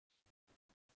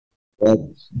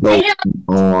What's going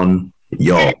on,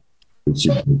 y'all? It's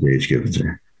your Gage Gibbons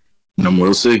here. And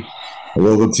we'll see.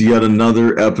 Welcome to yet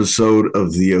another episode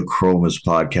of the Acromas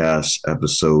Podcast,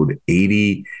 episode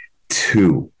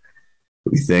 82.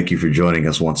 We thank you for joining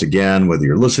us once again, whether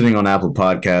you're listening on Apple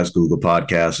Podcasts, Google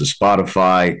Podcasts, or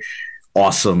Spotify.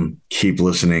 Awesome. Keep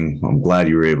listening. I'm glad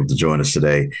you were able to join us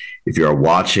today. If you are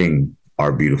watching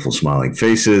our beautiful smiling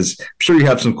faces, I'm sure you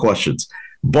have some questions.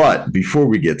 But before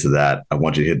we get to that, I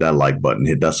want you to hit that like button,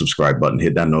 hit that subscribe button,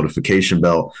 hit that notification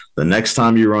bell. The next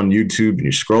time you're on YouTube and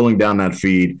you're scrolling down that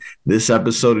feed, this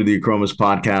episode of the Acromas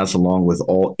Podcast, along with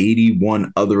all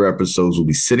 81 other episodes, will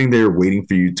be sitting there waiting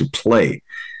for you to play.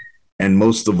 And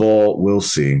most of all, we'll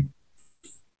see.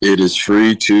 It is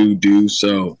free to do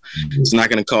so. It's not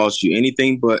going to cost you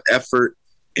anything but effort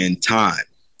and time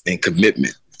and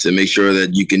commitment to make sure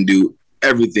that you can do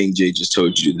everything Jay just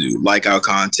told you to do. Like our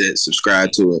content,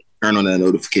 subscribe to it, turn on that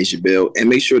notification bell, and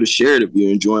make sure to share it if you're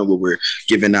enjoying what we're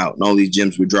giving out and all these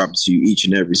gems we're dropping to you each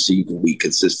and every single week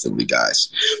consistently,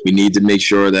 guys. We need to make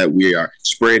sure that we are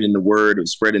spreading the word of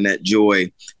spreading that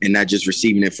joy and not just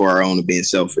receiving it for our own and being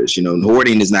selfish. You know,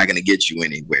 hoarding is not going to get you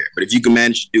anywhere. But if you can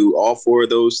manage to do all four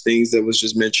of those things that was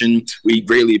just mentioned, we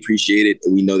greatly appreciate it.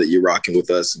 And we know that you're rocking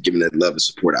with us and giving that love and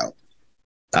support out.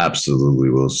 Absolutely.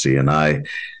 We'll see. And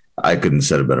I couldn't have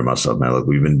said it better myself, man. Look,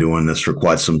 we've been doing this for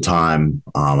quite some time.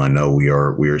 I know we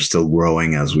are still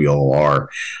growing, as we all are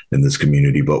in this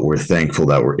community, but we're thankful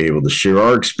that we're able to share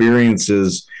our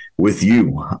experiences with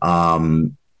you.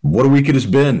 What a week it has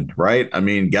been, right? I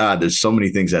mean, God, there's so many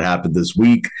things that happened this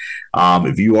week.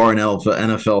 If you are an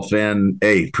NFL fan,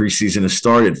 hey, preseason has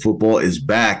started. Football is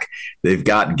back. They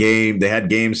had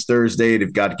games Thursday.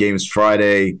 They've got games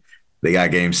Friday. They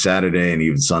got games Saturday and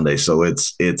even Sunday. So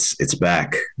it's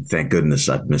back. Thank goodness.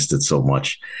 I've missed it so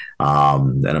much.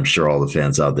 And I'm sure all the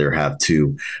fans out there have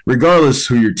too. Regardless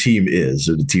who your team is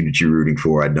or the team that you're rooting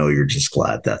for, I know you're just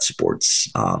glad that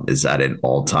sports is at an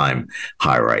all-time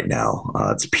high right now.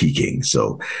 It's peaking.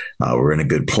 So we're in a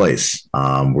good place. We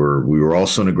were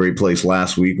also in a great place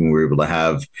last week when we were able to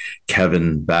have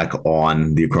Kevin back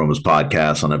on the Acromas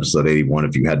Podcast on episode 81.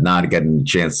 If you had not gotten a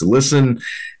chance to listen,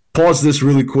 pause this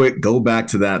really quick. Go back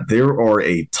to that. There are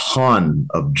a ton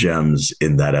of gems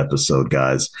in that episode,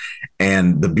 guys.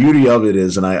 And the beauty of it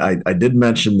is, and I did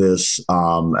mention this,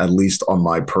 at least on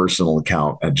my personal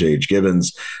account at JH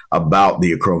Gibbons, about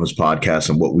the Acromas Podcast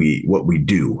and what we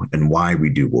do and why we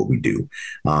do what we do.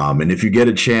 And if you get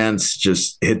a chance,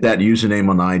 just hit that username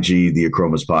on IG, the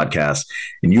Acromas Podcast,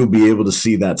 and you'll be able to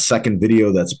see that second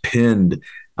video that's pinned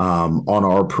on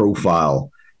our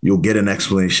profile. You'll get an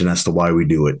explanation as to why we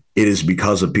do it. It is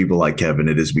because of people like Kevin.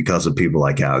 It is because of people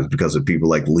like Al. It's because of people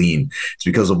like Lean. It's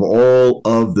because of all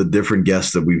of the different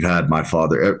guests that we've had, my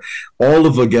father. All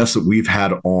of the guests that we've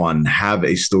had on have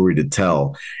a story to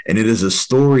tell. And it is a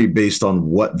story based on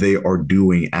what they are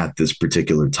doing at this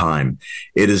particular time.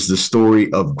 It is the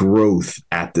story of growth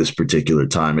at this particular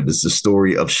time. It is the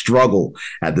story of struggle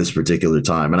at this particular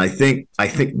time. And I think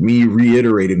me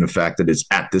reiterating the fact that it's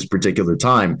at this particular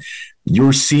time,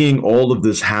 you're seeing all of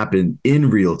this happen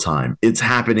in real time. It's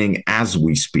happening as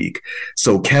we speak.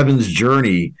 So Kevin's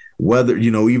journey, whether,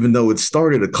 even though it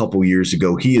started a couple years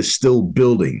ago, he is still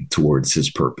building towards his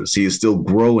purpose. He is still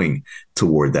growing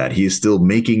toward that. He is still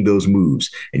making those moves.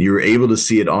 And you're able to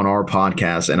see it on our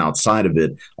podcast and outside of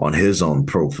it on his own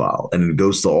profile. And it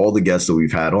goes to all the guests that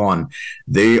we've had on.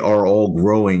 They are all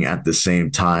growing at the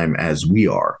same time as we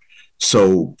are.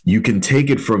 So you can take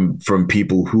it from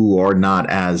people who are not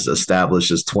as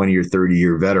established as 20 or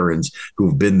 30-year veterans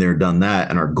who've been there, done that,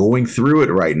 and are going through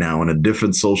it right now in a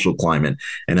different social climate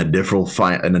and a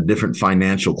different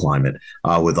financial climate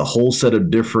with a whole set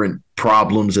of different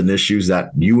problems and issues that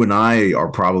you and I are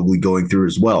probably going through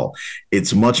as well.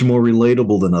 It's much more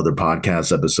relatable than other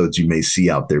podcast episodes you may see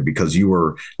out there because you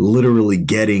are literally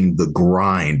getting the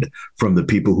grind from the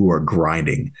people who are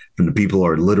grinding, from the people who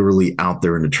are literally out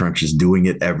there in the trenches doing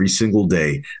it every single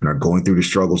day and are going through the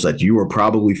struggles that you are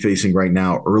probably facing right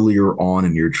now earlier on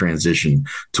in your transition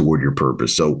toward your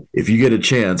purpose. So if you get a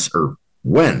chance, or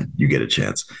when you get a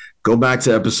chance, go back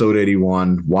to episode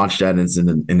 81, watch that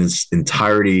in its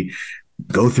entirety,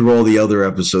 go through all the other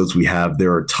episodes we have.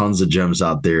 There are tons of gems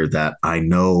out there that I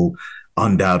know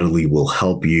undoubtedly will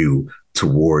help you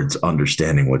towards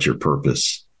understanding what your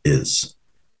purpose is.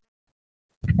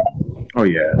 Oh,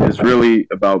 yeah. It's really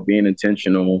about being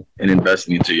intentional and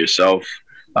investing into yourself,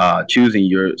 choosing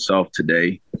yourself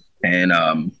today, and,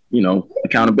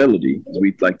 accountability, as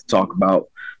we like to talk about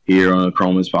here on the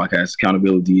Acromas Podcast.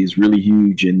 Accountability is really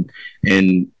huge in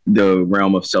the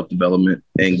realm of self-development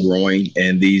and growing.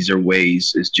 And these are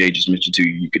ways, as Jay just mentioned to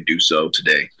you, you could do so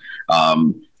today.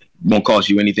 Won't cost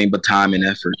you anything but time and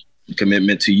effort,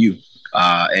 commitment to you.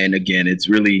 And again, it's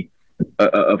really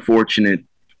a fortunate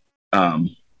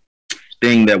um,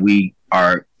 thing that we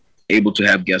are able to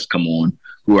have guests come on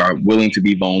who are willing to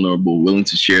be vulnerable, willing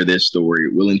to share their story,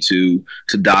 willing to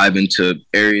dive into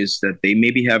areas that they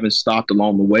maybe haven't stopped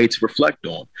along the way to reflect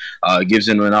on. It gives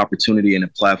them an opportunity and a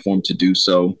platform to do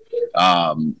so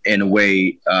in a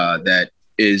way that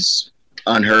is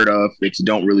unheard of, that you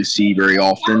don't really see very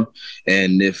often,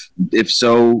 and if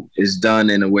so, is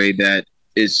done in a way that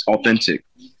is authentic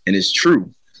and is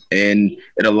true, and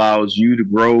it allows you to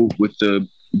grow with the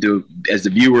as the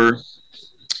viewer,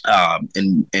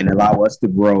 and allow us to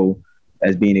grow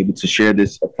as being able to share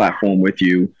this platform with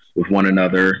you, with one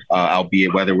another,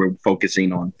 albeit whether we're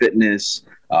focusing on fitness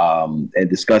and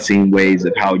discussing ways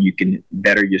of how you can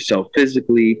better yourself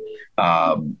physically,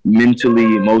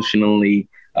 mentally, emotionally.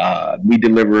 We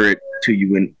deliver it to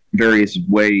you in various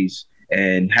ways.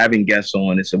 And having guests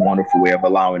on is a wonderful way of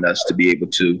allowing us to be able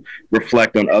to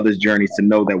reflect on others' journeys, to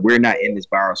know that we're not in this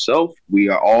by ourselves. We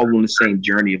are all on the same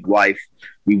journey of life.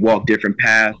 We walk different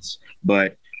paths,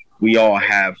 but we all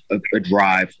have a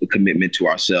drive, a commitment to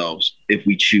ourselves if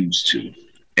we choose to.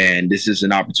 And this is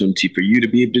an opportunity for you to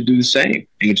be able to do the same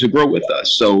and to grow with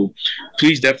us. So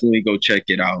please definitely go check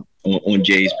it out on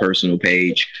Jay's personal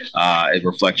page, a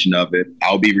reflection of it.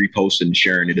 I'll be reposting and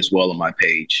sharing it as well on my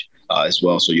page as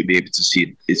well. So you'll be able to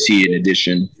see it in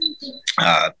addition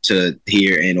to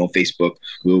here and on Facebook.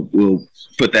 We'll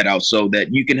put that out so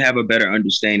that you can have a better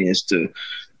understanding as to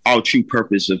our true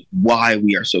purpose of why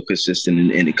we are so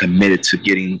consistent and committed to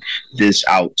getting this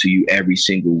out to you every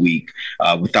single week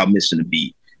without missing a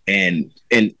beat. And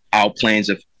our plans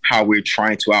of how we're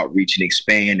trying to outreach and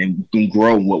expand and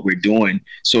grow what we're doing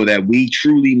so that we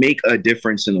truly make a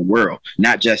difference in the world,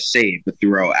 not just say it, but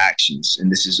through our actions.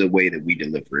 And this is a way that we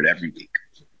deliver it every week.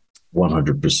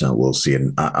 100% we'll see.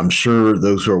 And I'm sure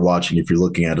those who are watching, if you're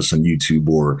looking at us on YouTube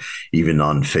or even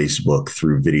on Facebook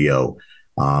through video,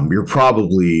 you're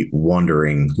probably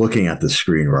wondering, looking at the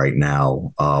screen right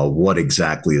now, what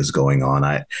exactly is going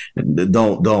on.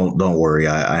 Don't worry.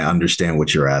 I understand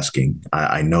what you're asking.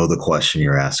 I know the question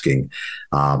you're asking.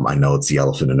 I know it's the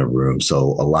elephant in the room. So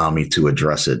allow me to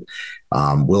address it.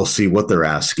 We'll see. What they're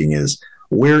asking is,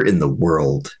 where in the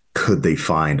world could they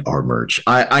find our merch?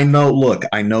 I know. Look,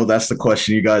 I know that's the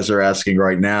question you guys are asking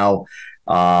right now.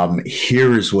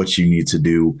 Here is what you need to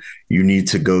do. You need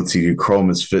to go to the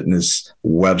Chromas Fitness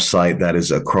website. That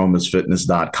is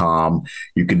chromasfitness.com.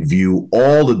 You can view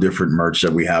all the different merch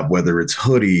that we have, whether it's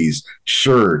hoodies,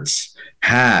 shirts,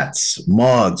 hats,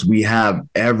 mugs. We have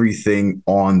everything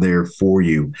on there for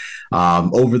you.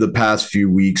 Over the past few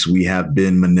weeks, we have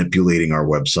been manipulating our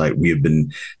website. We have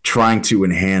been trying to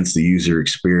enhance the user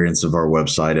experience of our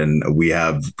website, and we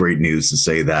have great news to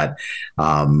say that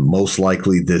most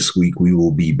likely this week we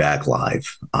will be back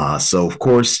live. So, of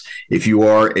course, if you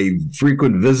are a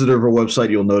frequent visitor of our website,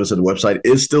 you'll notice that the website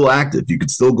is still active. You can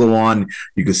still go on,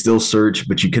 you can still search,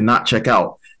 but you cannot check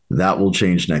out. That will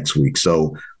change next week.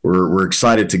 So we're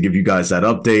excited to give you guys that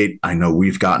update. I know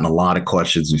we've gotten a lot of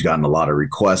questions. We've gotten a lot of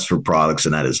requests for products,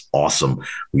 and that is awesome.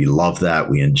 We love that.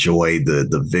 We enjoy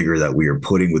the vigor that we are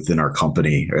putting within our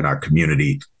company and our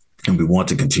community, and we want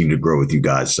to continue to grow with you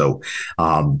guys. So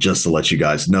just to let you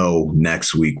guys know,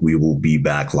 next week we will be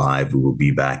back live. We will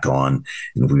be back on,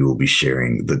 and we will be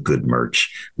sharing the good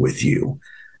merch with you.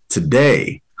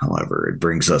 Today, however, it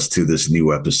brings us to this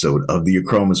new episode of the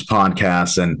Chromas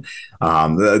podcast. And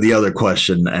the other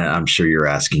question, and I'm sure you're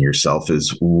asking yourself,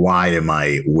 is why am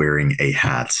I wearing a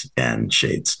hat and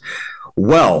shades?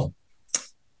 Well,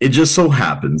 it just so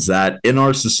happens that in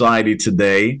our society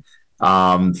today,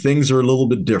 things are a little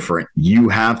bit different. You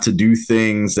have to do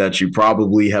things that you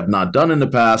probably have not done in the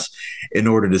past in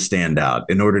order to stand out,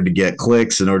 in order to get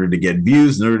clicks, in order to get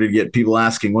views, in order to get people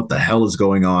asking what the hell is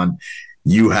going on.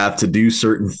 You have to do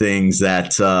certain things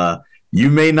that you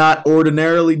may not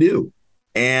ordinarily do.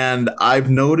 And I've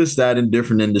noticed that in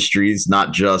different industries,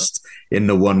 not just in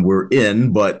the one we're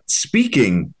in, but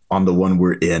speaking on the one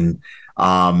we're in,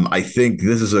 I think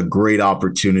this is a great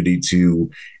opportunity to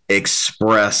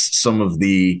express some of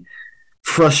the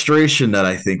frustration that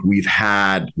I think we've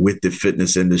had with the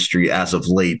fitness industry as of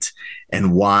late,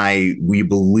 and why we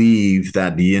believe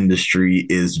that the industry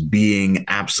is being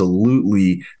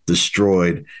absolutely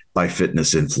destroyed by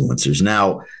fitness influencers.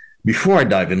 Now, before I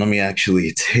dive in, let me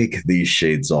actually take these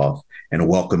shades off and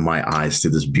welcome my eyes to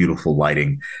this beautiful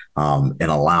lighting, and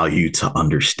allow you to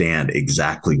understand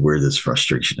exactly where this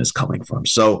frustration is coming from.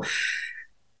 So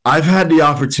I've had the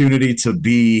opportunity to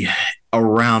be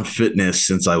around fitness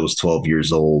since I was 12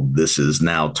 years old. This is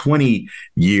now 20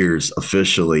 years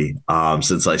officially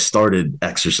since I started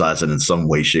exercising in some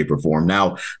way, shape, or form.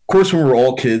 Now, of course, when we're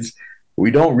all kids, we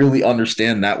don't really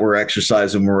understand that we're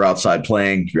exercising when we're outside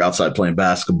playing. You're outside playing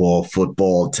basketball,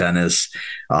 football, tennis,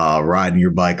 riding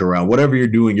your bike around. Whatever you're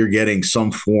doing, you're getting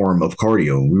some form of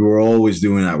cardio. We were always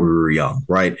doing that when we were young,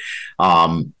 right?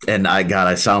 And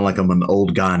I sound like I'm an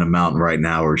old guy in a mountain right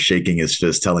now, or shaking his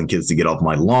fist, telling kids to get off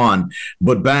my lawn.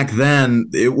 But back then,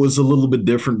 it was a little bit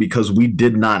different because we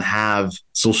did not have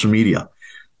social media.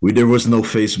 There was no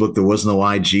Facebook, there was no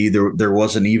IG, there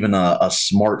wasn't even a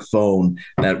smartphone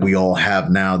that we all have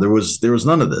now. There was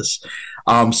none of this.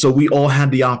 So we all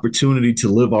had the opportunity to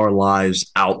live our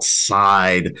lives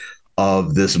outside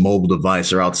of this mobile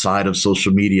device or outside of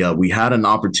social media. We had an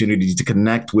opportunity to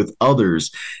connect with others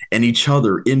and each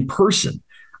other in person.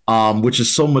 Which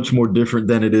is so much more different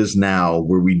than it is now,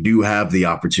 where we do have the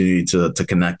opportunity to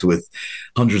connect with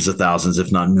hundreds of thousands,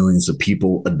 if not millions of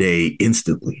people a day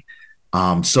instantly.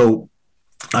 So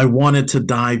I wanted to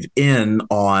dive in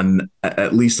on,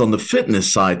 at least on the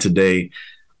fitness side today,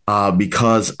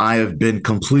 because I have been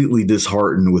completely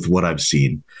disheartened with what I've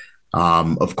seen.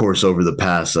 Of course, over the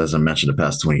past, as I mentioned, the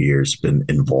past 20 years, been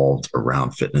involved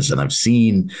around fitness, and I've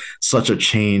seen such a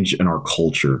change in our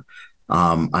culture.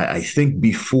 I think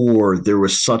before there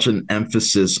was such an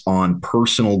emphasis on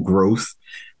personal growth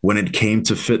when it came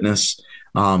to fitness,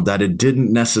 that it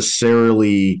didn't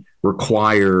necessarily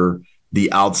require the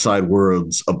outside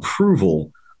world's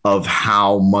approval of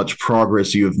how much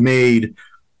progress you have made,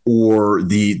 or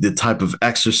the type of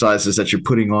exercises that you're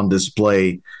putting on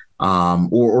display,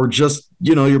 or just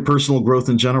your personal growth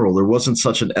in general. There wasn't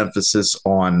such an emphasis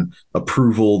on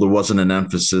approval. There wasn't an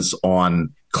emphasis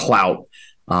on clout.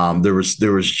 There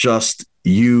was just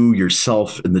you,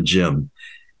 yourself in the gym.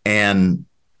 And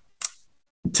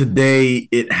today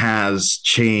it has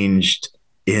changed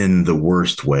in the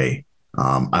worst way.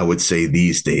 I would say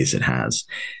these days it has.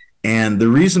 And the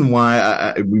reason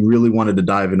why we really wanted to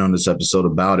dive in on this episode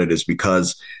about it is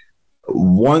because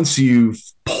once you've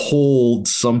pulled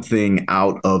something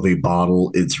out of a bottle,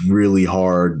 it's really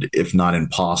hard, if not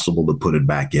impossible, to put it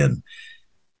back in.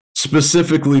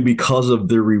 Specifically because of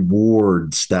the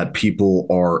rewards that people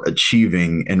are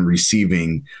achieving and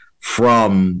receiving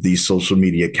from these social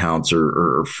media accounts,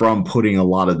 or from putting a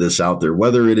lot of this out there,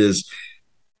 whether it is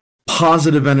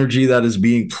positive energy that is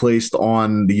being placed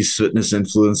on these fitness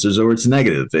influencers, or it's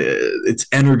negative. It's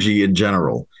energy in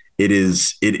general. It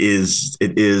is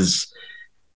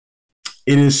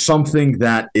something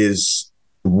that is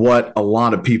what a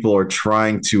lot of people are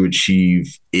trying to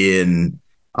achieve in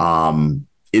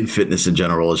fitness in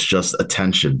general. Is just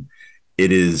attention.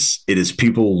 It is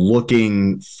people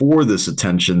looking for this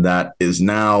attention that is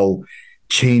now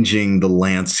changing the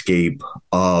landscape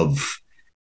of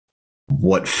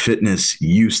what fitness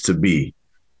used to be.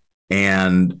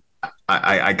 And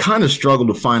I kind of struggle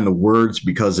to find the words,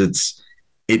 because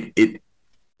it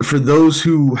for those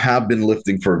who have been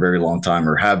lifting for a very long time,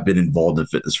 or have been involved in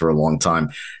fitness for a long time,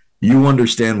 you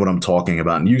understand what I'm talking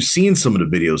about. And you've seen some of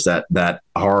the videos that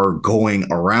are going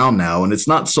around now. And it's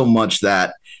not so much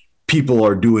that people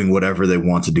are doing whatever they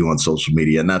want to do on social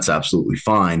media, and that's absolutely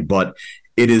fine. But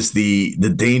it is the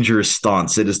dangerous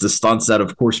stunts. It is the stunts that,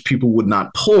 of course, people would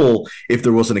not pull if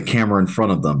there wasn't a camera in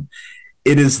front of them.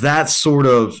 It is that sort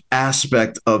of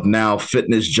aspect of now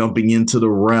fitness jumping into the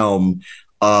realm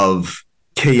of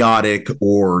chaotic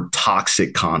or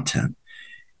toxic content.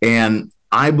 And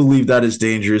I believe that is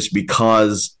dangerous,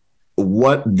 because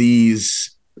what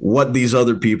these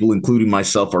other people, including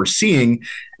myself, are seeing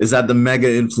is that the mega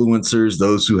influencers,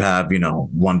 those who have,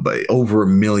 over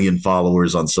 1 million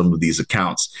followers on some of these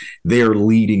accounts, they are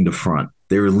leading the front.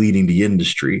 They're leading the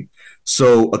industry.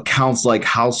 So accounts like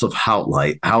House of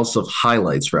Highlights,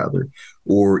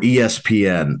 or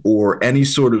ESPN, or any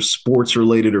sort of sports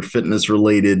related or fitness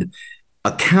related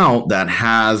account that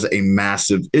has a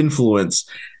massive influence,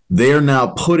 they're now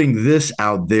putting this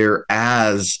out there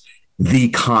as the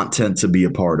content to be a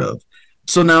part of.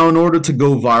 So now, in order to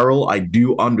go viral, I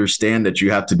do understand that you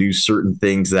have to do certain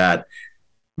things that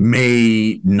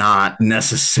may not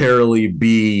necessarily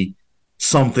be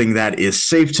something that is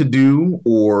safe to do,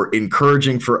 or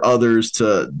encouraging for others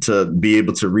to be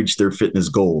able to reach their fitness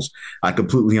goals. I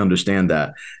completely understand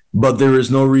that. But there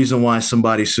is no reason why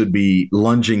somebody should be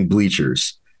lunging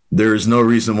bleachers. There is no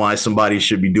reason why somebody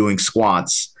should be doing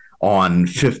squats on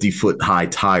 50-foot high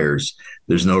tires.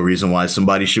 There's no reason why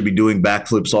somebody should be doing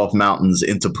backflips off mountains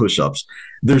into push-ups.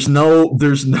 There's no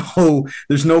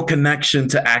connection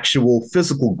to actual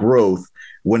physical growth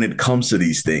when it comes to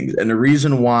these things. And the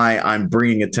reason why I'm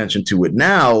bringing attention to it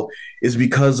now is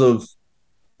because of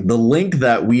the link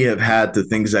that we have had to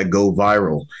things that go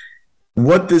viral.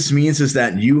 What this means is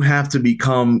that you have to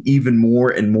become even more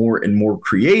and more and more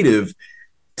creative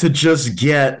to just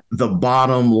get the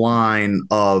bottom line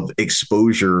of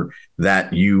exposure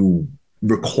that you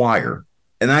require.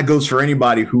 And that goes for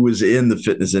anybody who is in the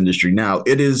fitness industry now.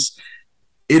 It is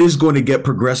going to get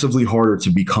progressively harder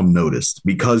to become noticed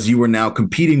because you are now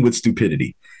competing with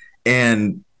stupidity.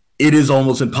 And it is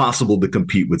almost impossible to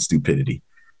compete with stupidity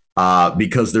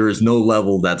because there is no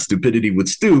level that stupidity would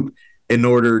stoop in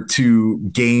order to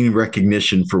gain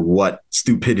recognition for what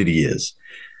stupidity is.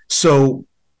 So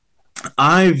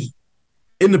I've,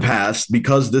 in the past,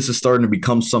 because this is starting to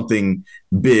become something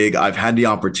big, I've had the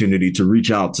opportunity to reach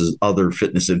out to other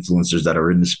fitness influencers that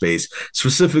are in the space,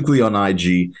 specifically on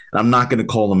IG. And I'm not going to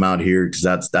call them out here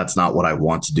because that's not what I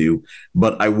want to do.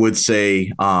 But I would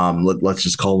say, let's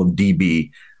just call him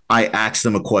DB. I asked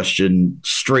them a question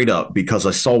straight up because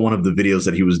I saw one of the videos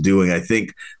that he was doing. I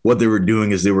think what they were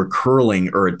doing is they were curling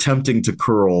or attempting to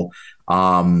curl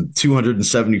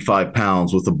 275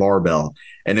 pounds with a barbell.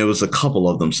 And it was a couple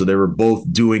of them. So they were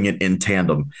both doing it in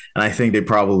tandem. And I think they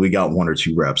probably got 1 or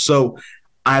 2 reps. So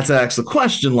I had to ask the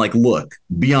question, like, look,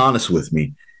 be honest with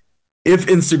me. If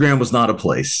Instagram was not a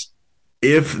place,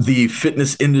 if the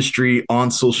fitness industry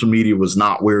on social media was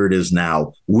not where it is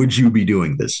now, would you be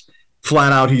doing this?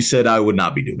 Flat out, he said, I would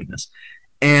not be doing this.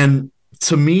 And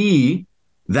to me,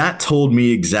 that told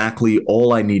me exactly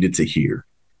all I needed to hear.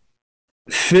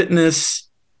 Fitness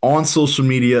on social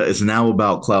media is now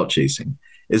about clout chasing,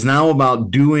 is now about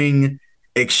doing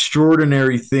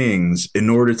extraordinary things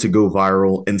in order to go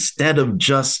viral instead of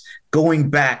just going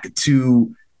back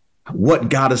to what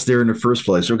got us there in the first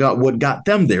place or what got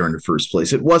them there in the first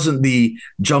place. It wasn't the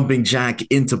jumping jack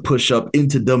into push-up,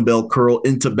 into dumbbell curl,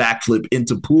 into backflip,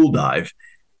 into pool dive.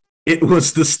 It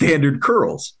was the standard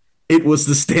curls. It was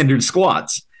the standard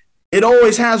squats. It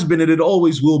always has been and it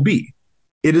always will be.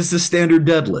 It is the standard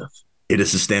deadlift. It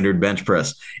is the standard bench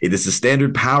press. It is the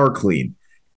standard power clean.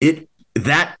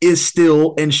 That is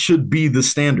still and should be the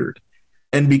standard.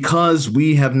 And because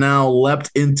we have now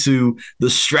leapt into the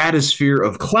stratosphere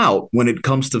of clout when it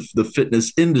comes to the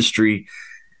fitness industry,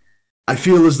 I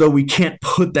feel as though we can't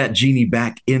put that genie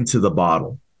back into the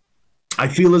bottle. I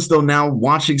feel as though now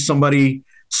watching somebody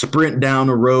sprint down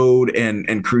a road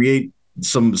and create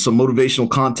some motivational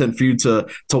content for you to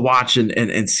watch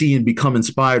and see and become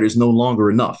inspired is no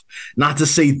longer enough. Not to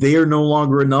say they're no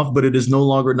longer enough, but it is no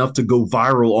longer enough to go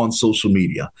viral on social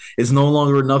media. It's no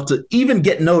longer enough to even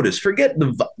get noticed. Forget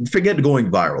going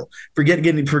viral. Forget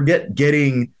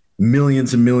getting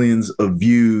millions and millions of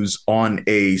views on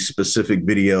a specific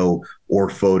video or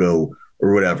photo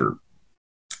or whatever.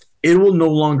 It will no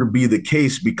longer be the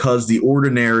case because the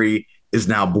ordinary is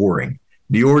now boring.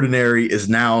 The ordinary is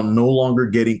now no longer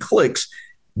getting clicks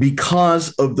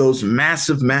because of those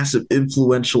massive, massive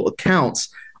influential accounts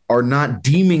are not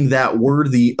deeming that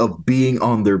worthy of being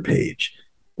on their page.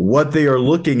 What they are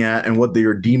looking at and what they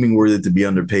are deeming worthy to be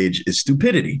on their page is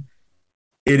stupidity.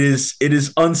 It is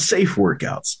unsafe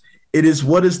workouts. It is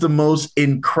what is the most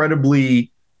incredibly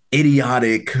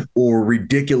idiotic or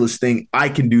ridiculous thing I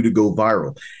can do to go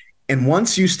viral. And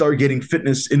once you start getting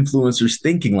fitness influencers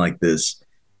thinking like this,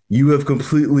 you have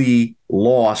completely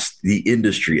lost the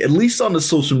industry, at least on the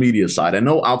social media side. I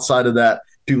know outside of that,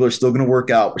 people are still going to work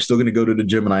out. We're still going to go to the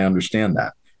gym, and I understand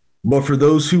that. But for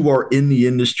those who are in the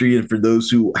industry and for those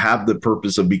who have the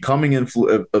purpose of becoming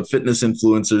fitness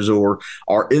influencers or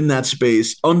are in that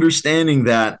space, understanding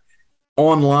that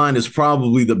online is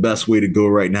probably the best way to go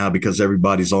right now because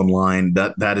everybody's online.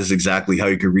 That is exactly how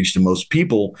you can reach the most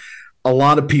people. A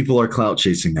lot of people are clout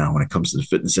chasing now when it comes to the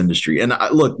fitness industry. And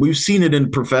look, we've seen it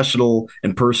in professional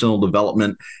and personal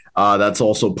development. That's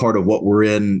also part of what we're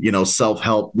in,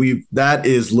 self-help. That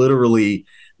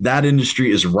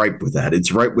industry is ripe with that.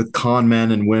 It's ripe with con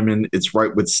men and women. It's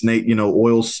ripe with snake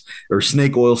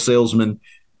oil salesmen.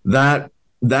 That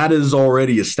is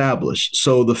already established.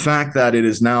 So the fact that it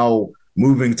is now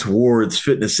moving towards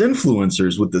fitness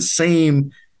influencers with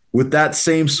that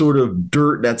same sort of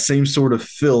dirt, that same sort of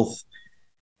filth,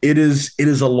 it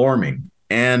is alarming.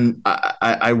 And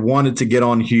I wanted to get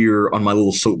on here on my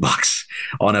little soapbox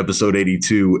on episode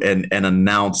 82 and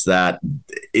announce that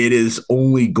it is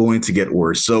only going to get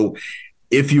worse. So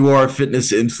if you are a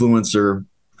fitness influencer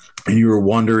and you are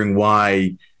wondering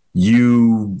why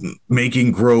you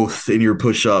making growth in your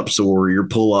push-ups or your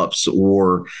pull-ups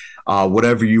or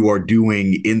whatever you are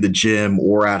doing in the gym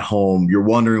or at home, you're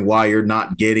wondering why you're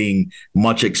not getting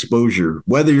much exposure,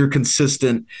 whether you're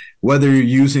consistent, whether you're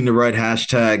using the right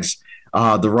hashtags,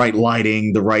 the right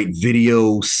lighting, the right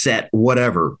video set,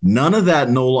 whatever. None of that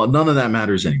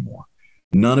matters anymore.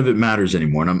 None of it matters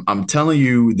anymore. And I'm telling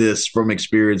you this from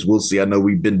experience. We'll see. I know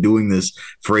we've been doing this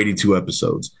for 82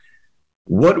 episodes.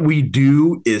 What we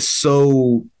do is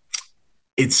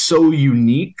it's so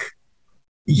unique,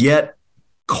 yet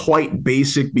quite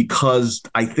basic, because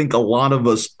I think a lot of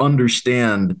us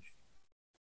understand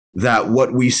that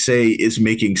what we say is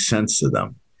making sense to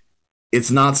them.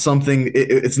 It's not something,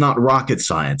 it's not rocket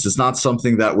science. It's not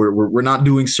something that we're not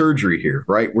doing surgery here,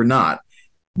 right? We're not,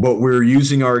 but we're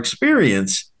using our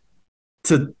experience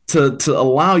to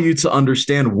allow you to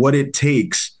understand what it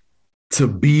takes to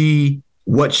be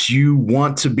what you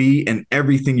want to be and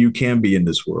everything you can be in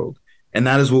this world. And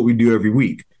that is what we do every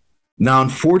week. Now,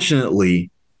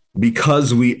 unfortunately,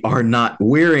 because we are not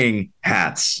wearing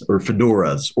hats or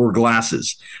fedoras or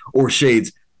glasses or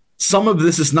shades, some of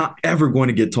this is not ever going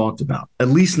to get talked about, at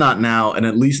least not now, and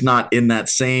at least not in that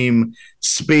same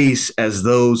space as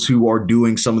those who are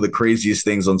doing some of the craziest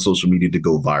things on social media to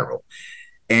go viral.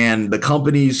 And the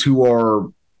companies who are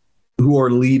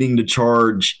leading the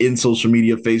charge in social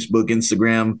media, Facebook,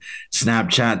 Instagram,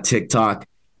 Snapchat, TikTok,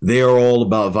 they are all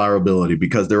about virality,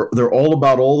 because they're all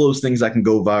about all those things that can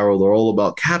go viral. They're all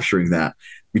about capturing that,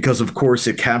 because of course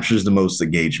it captures the most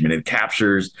engagement. It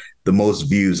captures the most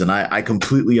views. And I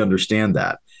completely understand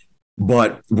that.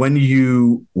 But when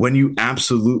you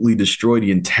absolutely destroy the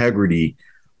integrity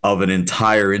of an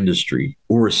entire industry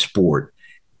or a sport,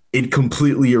 it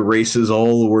completely erases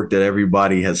all the work that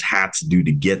everybody has had to do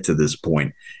to get to this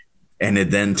point, and it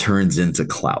then turns into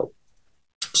clout.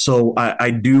 So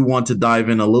I do want to dive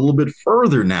in a little bit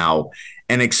further now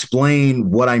and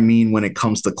explain what I mean when it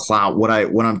comes to clout, what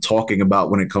I'm talking about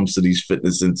when it comes to these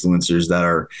fitness influencers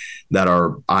that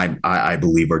are I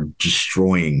believe are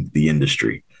destroying the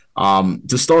industry.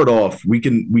 To start off, we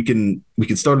can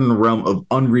start in the realm of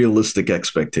unrealistic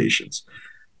expectations.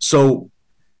 So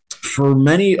for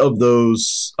many of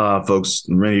those folks,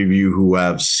 many of you who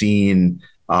have seen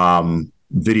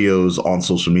videos on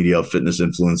social media of fitness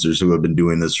influencers who have been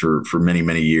doing this for many,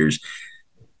 many years,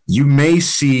 you may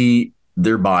see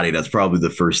their body. That's probably the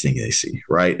first thing they see,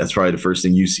 right? That's probably the first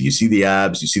thing you see. You see the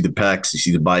abs, you see the pecs, you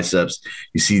see the biceps,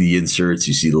 you see the inserts,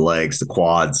 you see the legs, the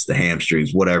quads, the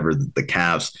hamstrings, whatever, the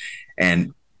calves.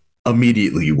 And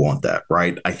immediately you want that,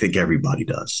 right? I think everybody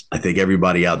does. I think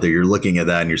everybody out there, you're looking at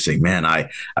that and you're saying, man, I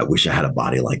wish I had a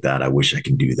body like that. I wish I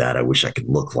could do that. I wish I could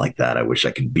look like that. I wish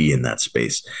I could be in that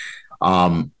space.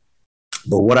 But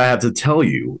what I have to tell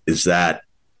you is that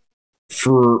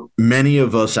for many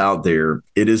of us out there,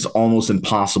 it is almost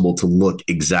impossible to look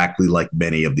exactly like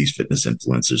many of these fitness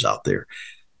influencers out there.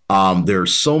 There are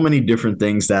so many different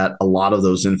things that a lot of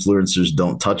those influencers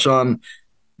don't touch on.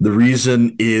 The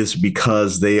reason is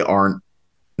because they aren't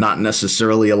not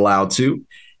necessarily allowed to,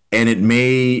 and it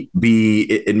may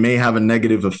have a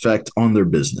negative effect on their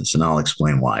business, and I'll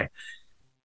explain why.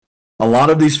 A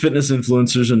lot of these fitness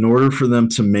influencers, in order for them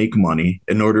to make money,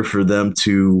 in order for them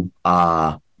to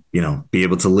be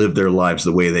able to live their lives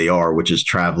the way they are, which is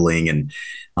traveling and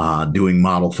doing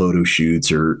model photo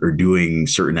shoots or doing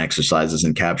certain exercises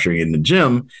and capturing it in the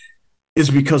gym, is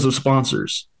because of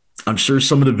sponsors. I'm sure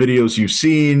some of the videos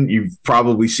you've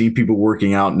probably seen people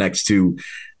working out next to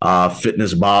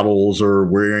fitness bottles or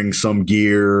wearing some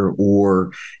gear,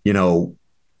 or,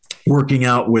 working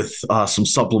out with some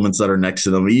supplements that are next to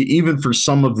them. Even for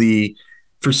some of the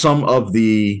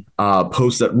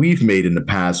posts that we've made in the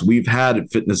past, we've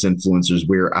had fitness influencers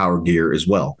wear our gear as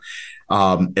well.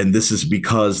 And this is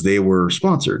because they were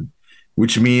sponsored,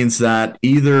 which means that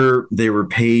either they were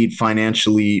paid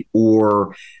financially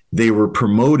or they were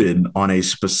promoted from a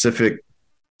specific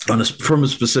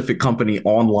company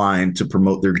online to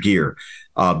promote their gear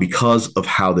because of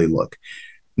how they look.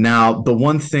 Now, the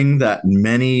one thing that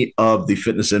many of the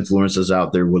fitness influencers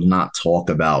out there will not talk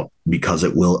about, because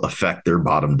it will affect their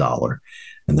bottom dollar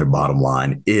and their bottom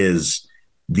line, is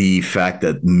the fact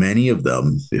that many of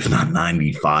them, if not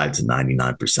 95 to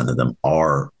 99% of them,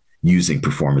 are using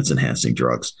performance enhancing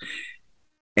drugs.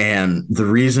 And the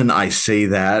reason I say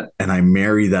that, and I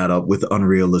marry that up with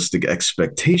unrealistic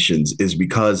expectations, is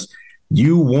because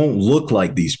you won't look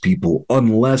like these people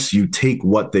unless you take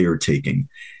what they are taking.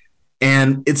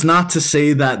 And it's not to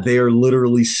say that they are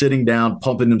literally sitting down,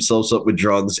 pumping themselves up with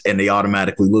drugs, and they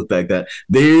automatically look like that.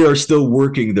 They are still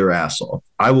working their ass off.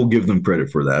 I will give them credit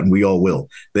for that, and we all will.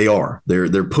 They are.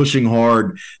 They're pushing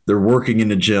hard. They're working in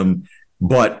the gym.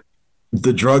 But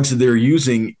the drugs that they're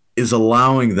using is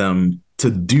allowing them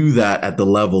to do that at the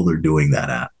level they're doing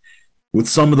that at. with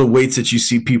some of the weights that you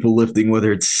see people lifting,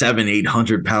 whether it's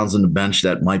 700-800 pounds on the bench,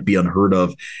 that might be unheard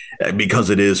of because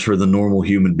it is for the normal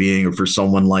human being, or for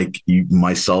someone like you,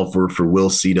 myself, or for Will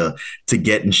C to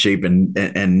get in shape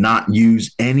and not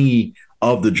use any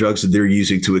of the drugs that they're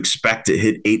using, to expect to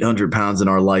hit 800 pounds in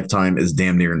our lifetime is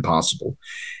damn near impossible.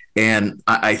 And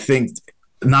I think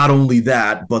not only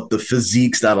that, but the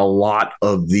physiques that a lot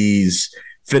of these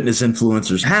fitness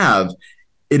influencers have,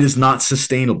 it is not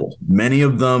sustainable. Many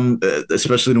of them,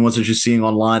 especially the ones that you're seeing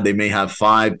online, they may have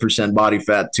 5% body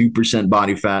fat, 2%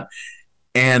 body fat.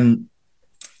 And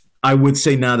I would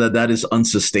say now that that is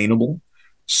unsustainable.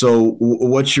 So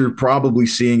what you're probably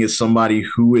seeing is somebody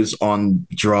who is on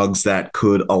drugs that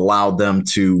could allow them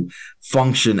to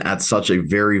function at such a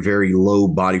very, very low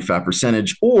body fat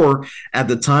percentage, or at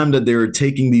the time that they're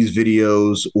taking these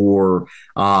videos, or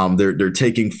they're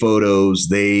taking photos,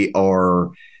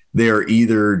 they're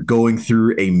either going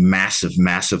through a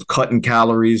massive cut in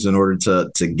calories in order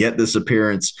to get this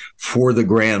appearance for the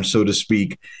gram, so to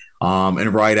speak.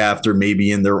 And right after,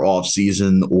 maybe in their off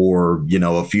season, or,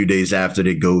 a few days after,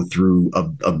 they go through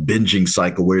a binging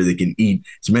cycle where they can eat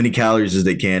as many calories as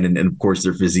they can. And of course,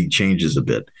 their physique changes a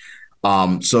bit.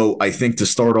 So I think to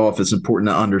start off, it's important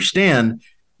to understand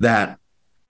that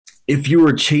if you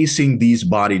are chasing these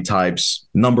body types,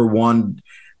 number one,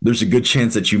 there's a good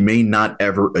chance that you may not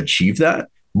ever achieve that,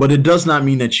 but it does not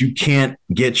mean that you can't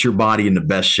get your body in the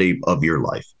best shape of your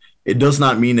life. It does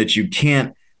not mean that you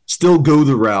can't still go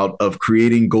the route of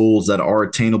creating goals that are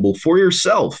attainable for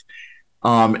yourself,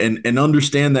 and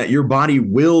understand that your body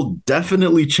will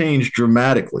definitely change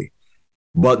dramatically.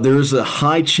 But there's a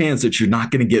high chance that you're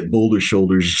not going to get boulder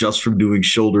shoulders just from doing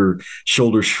shoulder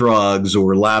shrugs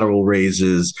or lateral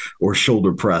raises or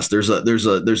shoulder press. There's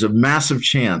a massive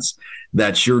chance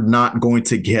that you're not going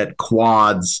to get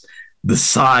quads the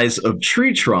size of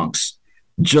tree trunks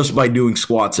just by doing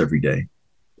squats every day.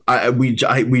 We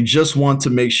just want to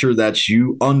make sure that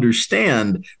you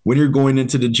understand when you're going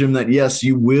into the gym that, yes,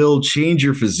 you will change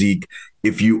your physique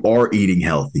if you are eating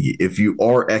healthy, if you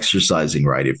are exercising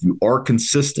right, if you are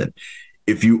consistent,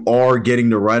 if you are getting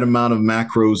the right amount of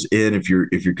macros in, if you're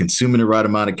consuming the right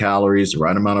amount of calories, the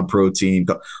right amount of protein,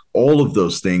 all of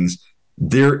those things,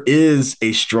 there is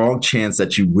a strong chance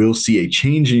that you will see a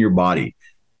change in your body.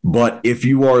 But if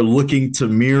you are looking to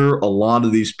mirror a lot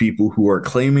of these people who are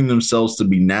claiming themselves to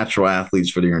be natural athletes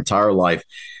for their entire life,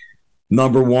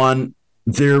 number one,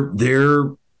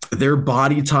 their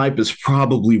body type is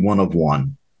probably one of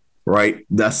one, right?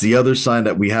 That's the other side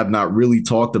that we have not really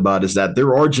talked about, is that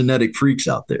there are genetic freaks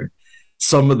out there.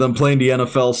 Some of them play in the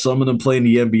NFL, some of them play in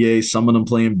the NBA, some of them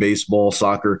play in baseball,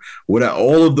 soccer, whatever.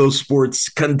 All of those sports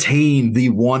contain the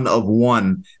one of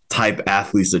one type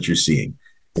athletes that you're seeing.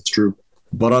 That's true.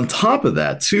 But on top of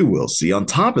that, too, we'll see, on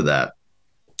top of that,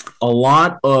 a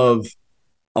lot of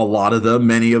them,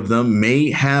 many of them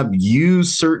may have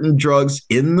used certain drugs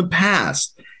in the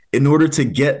past in order to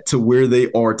get to where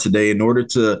they are today, in order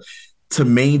to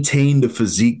maintain the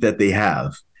physique that they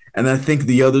have. And I think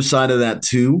the other side of that,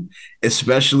 too,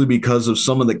 especially because of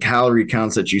some of the calorie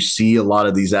counts that you see a lot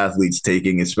of these athletes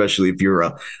taking, especially if you're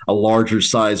a larger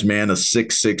size man, a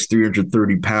 6'6",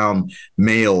 330-pound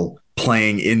male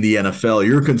playing in the NFL,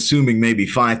 you're consuming maybe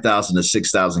 5,000 to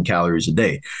 6,000 calories a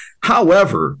day.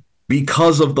 However,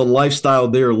 because of the lifestyle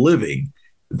they're living,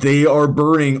 they are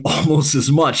burning almost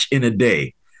as much in a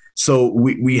day. So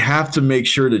we have to make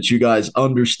sure that you guys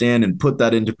understand and put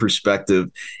that into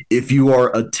perspective. If you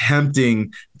are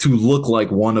attempting to look like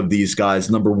one of these guys,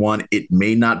 number one, it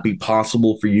may not be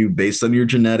possible for you based on your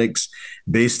genetics,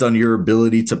 based on your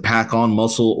ability to pack on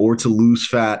muscle or to lose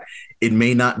fat. It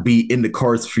may not be in the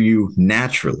cards for you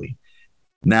naturally.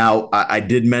 Now, I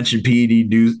did mention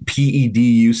PED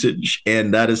usage,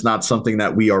 and that is not something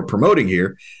that we are promoting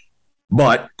here.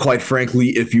 But quite frankly,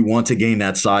 if you want to gain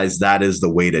that size, that is the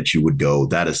way that you would go.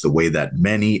 That is the way that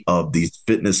many of these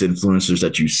fitness influencers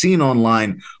that you've seen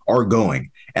online are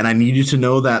going. And I need you to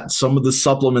know that some of the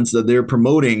supplements that they're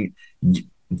promoting,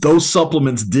 those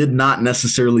supplements did not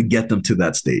necessarily get them to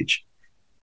that stage.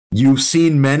 You've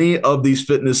seen many of these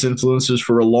fitness influencers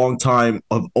for a long time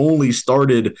have only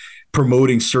started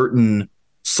promoting certain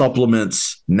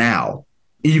supplements now,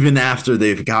 even after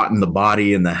they've gotten the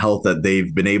body and the health that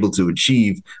they've been able to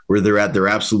achieve, where they're at their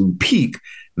absolute peak.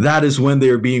 That is when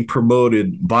they're being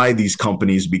promoted by these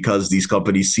companies, because these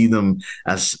companies see them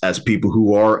as people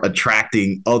who are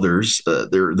attracting others,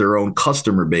 their own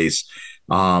customer base.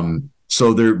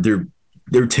 So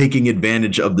they're taking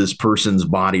advantage of this person's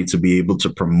body to be able to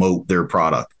promote their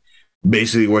product.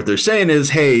 Basically, what they're saying is,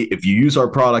 hey, if you use our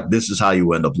product, this is how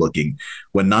you end up looking.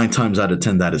 When 9 times out of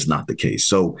 10, that is not the case.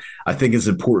 So I think it's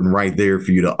important right there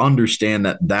for you to understand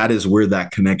that that is where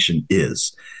that connection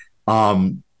is.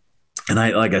 Um, and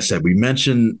like I said, we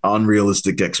mentioned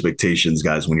unrealistic expectations,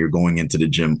 guys. When you're going into the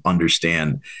gym,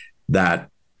 understand that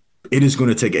it is going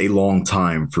to take a long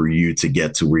time for you to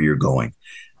get to where you're going.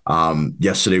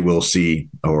 Yesterday, we'll see,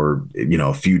 or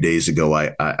a few days ago,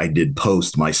 I did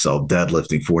post myself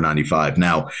deadlifting 495.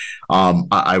 Now,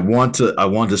 I want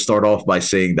to start off by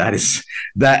saying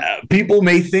that people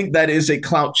may think that is a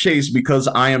clout chase because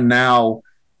I am now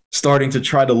starting to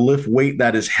try to lift weight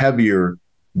that is heavier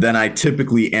than I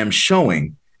typically am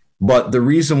showing. But the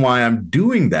reason why I'm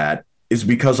doing that is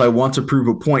because I want to prove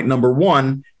a point. Number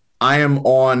one, I am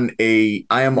on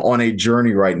a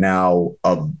journey right now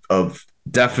of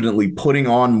definitely putting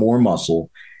on more muscle.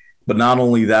 But not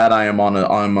only that, I'm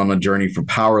on a journey for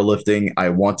powerlifting. I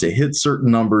want to hit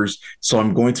certain numbers, so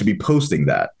I'm going to be posting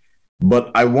that. But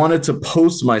I wanted to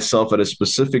post myself at a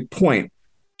specific point,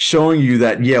 showing you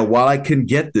that, yeah, while I can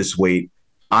get this weight,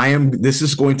 this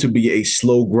is going to be a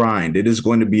slow grind. It is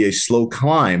going to be a slow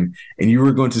climb, and you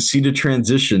are going to see the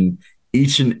transition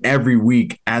each and every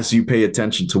week as you pay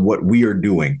attention to what we are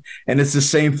doing. And it's the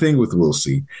same thing with Will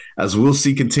C. As Will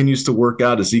C continues to work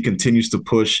out, as he continues to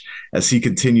push, as he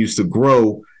continues to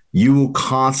grow, you will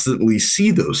constantly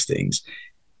see those things.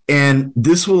 And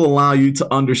this will allow you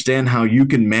to understand how you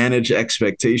can manage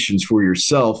expectations for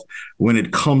yourself when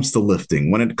it comes to lifting,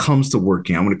 when it comes to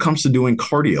working out, when it comes to doing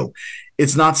cardio.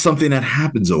 It's not something that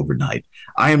happens overnight.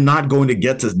 I am not going to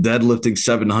get to deadlifting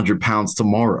 700 pounds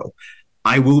tomorrow.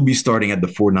 I will be starting at the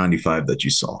 495 that you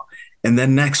saw. And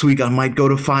then next week, I might go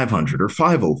to 500 or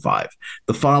 505.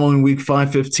 The following week,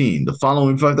 515. The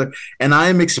following 530. And I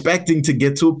am expecting to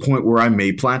get to a point where I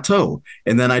may plateau.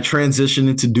 And then I transition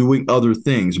into doing other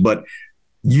things. But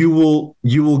you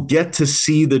will get to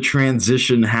see the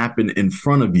transition happen in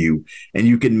front of you. And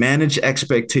you can manage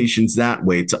expectations that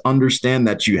way to understand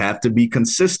that you have to be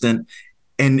consistent.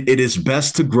 And it is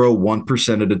best to grow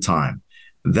 1% at a time.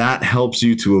 That helps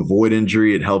you to avoid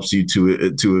injury. It helps you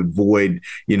to avoid,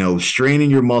 straining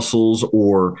your muscles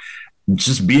or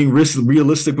just being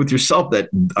realistic with yourself that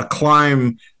a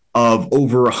climb of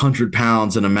over 100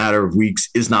 pounds in a matter of weeks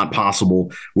is not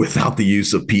possible without the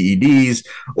use of PEDs,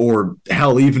 or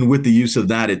hell, even with the use of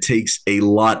that, it takes a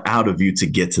lot out of you to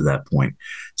get to that point.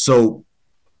 So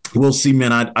we'll see,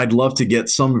 man. I'd love to get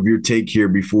some of your take here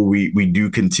before we do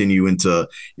continue into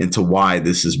why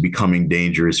this is becoming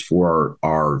dangerous for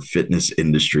our fitness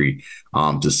industry.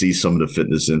 To see some of the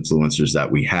fitness influencers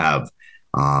that we have,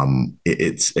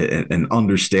 it's an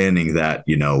understanding that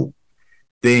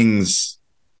things,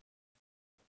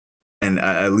 and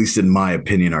at least in my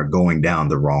opinion, are going down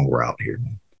the wrong route here.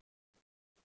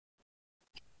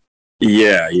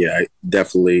 Yeah, I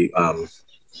definitely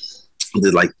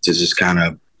would like to just kind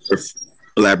of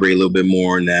elaborate a little bit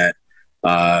more on that.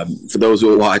 For those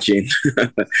who are watching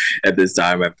at this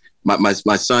time,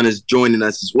 my son is joining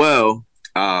us as well.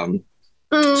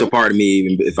 So pardon me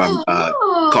even if I'm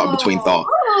caught between thoughts.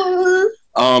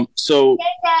 So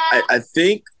I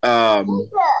think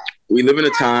we live in a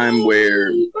time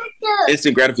where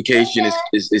instant gratification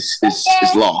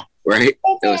is law, right?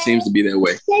 It seems to be that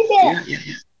way. Yeah.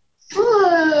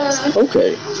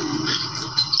 Okay.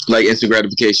 Like instant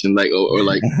gratification, like or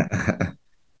like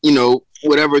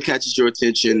whatever catches your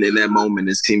attention in that moment,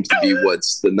 it seems to be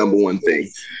what's the number one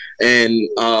thing. And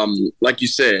like you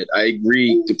said, I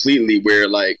agree completely, where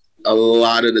like a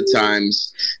lot of the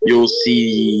times you'll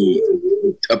see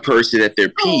a person at their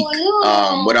peak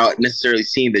without necessarily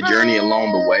seeing the journey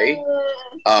along the way.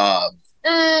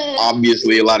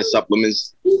 Obviously, a lot of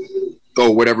supplements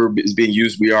or whatever is being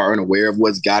used, we are unaware of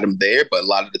what's got them there, but a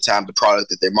lot of the time the product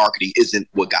that they're marketing isn't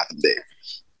what got them there.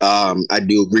 I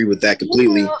do agree with that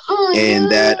completely.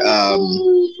 And that,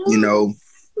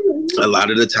 a lot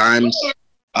of the times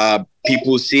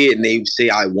people see it and they say,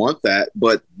 I want that,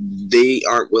 but they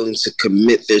aren't willing to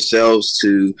commit themselves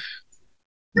to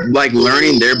like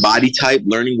learning their body type,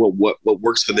 learning what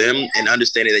works for them, and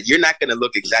understanding that you're not going to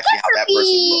look exactly how that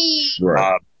person looks.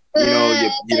 Right.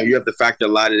 You have to factor a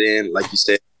lot of it in, like you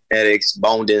said, genetics,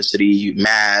 bone density,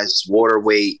 mass, water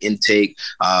weight intake,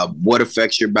 what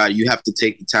affects your body. You have to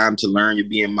take the time to learn your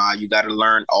BMI. You got to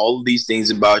learn all of these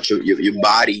things about your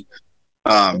body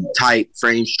type,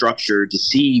 frame structure, to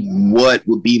see what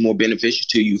would be more beneficial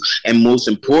to you. And most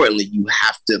importantly, you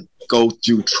have to go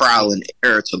through trial and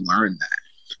error to learn that.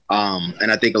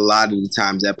 And I think a lot of the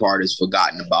times that part is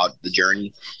forgotten about, the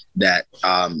journey that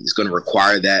is going to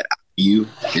require that you.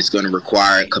 It's going to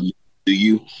require commitment to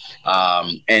you.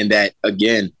 And that,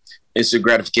 again, instant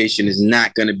gratification is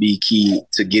not going to be key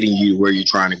to getting you where you're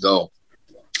trying to go.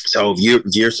 So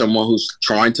if you're someone who's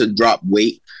trying to drop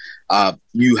weight,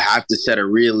 you have to set a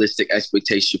realistic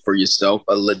expectation for yourself,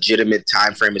 a legitimate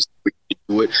time frame is to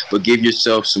do it, but give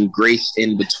yourself some grace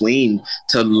in between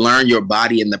to learn your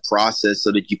body in the process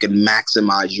so that you can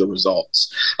maximize your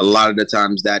results. A lot of the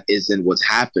times that isn't what's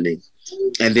happening.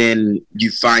 And then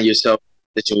you find yourself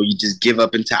where you just give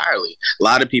up entirely. A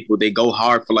lot of people, they go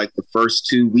hard for like the first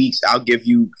 2 weeks. I'll give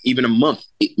you even a month,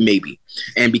 maybe.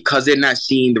 And because they're not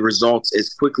seeing the results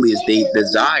as quickly as they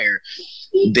desire,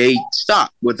 they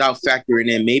stop without factoring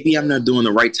in, maybe I'm not doing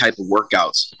the right type of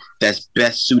workouts that's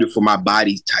best suited for my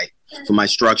body type, for my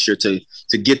structure to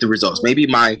get the results. Maybe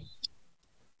my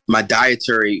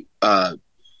dietary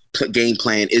game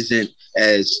plan isn't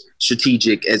as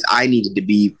strategic as I needed to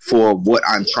be for what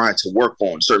I'm trying to work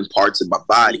on, certain parts of my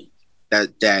body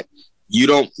that you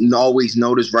don't always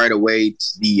notice right away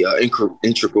the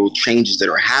integral changes that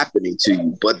are happening to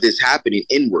you, but this happening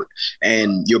inward,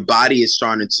 and your body is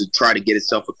starting to try to get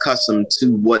itself accustomed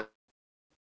to what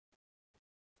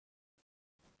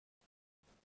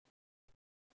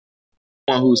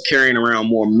one who's carrying around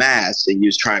more mass and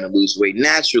you're trying to lose weight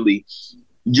naturally,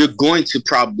 you're going to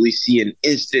probably see an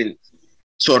instant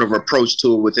sort of approach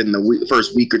to it within the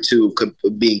first week or two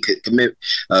of being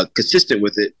consistent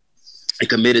with it and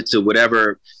committed to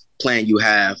whatever plan you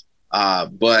have.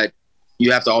 But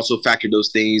you have to also factor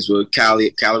those things with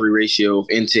calorie ratio of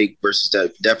intake versus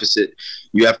deficit.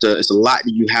 It's a lot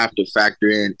that you have to factor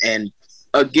in. And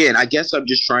again, I guess I'm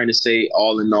just trying to say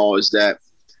all in all is that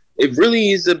it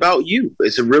really is about you.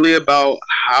 It's really about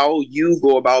how you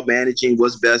go about managing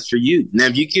what's best for you. Now,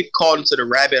 if you get caught into the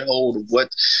rabbit hole of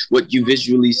what you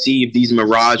visually see of these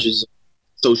mirages of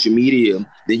social media,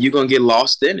 then you're going to get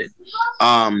lost in it.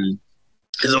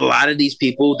 Because a lot of these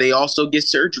people, they also get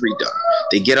surgery done.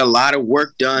 They get a lot of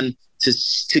work done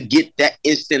to get that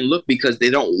instant look because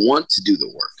they don't want to do the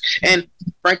work. And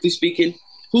frankly speaking,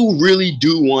 who really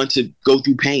do want to go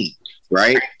through pain,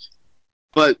 right?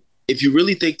 But if you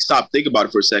really think about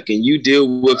it for a second, you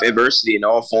deal with adversity in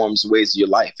all forms and ways of your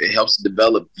life. It helps to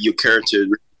develop your character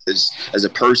as a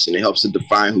person. It helps to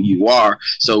define who you are.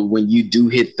 So when you do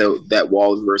hit that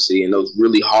wall of adversity and those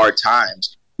really hard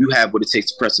times, you have what it takes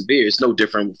to persevere. It's no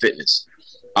different with fitness.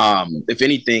 If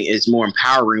anything, it's more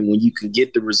empowering when you can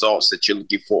get the results that you're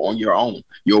looking for on your own,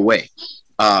 your way.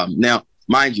 Now,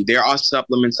 mind you, there are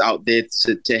supplements out there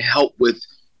to help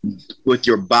with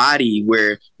your body,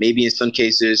 where maybe in some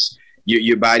cases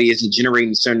your body isn't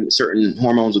generating certain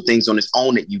hormones or things on its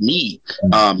own that you need.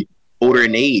 Older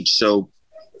in age, so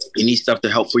you need stuff to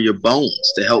help for your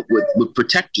bones, to help with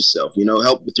protect yourself,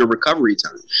 help with your recovery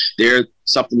time. There are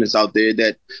supplements out there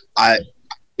that I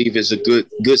believe is a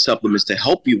good supplements to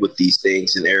help you with these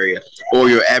things in the area, or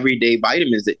your everyday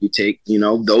vitamins that you take,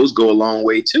 those go a long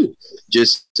way too.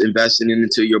 Just investing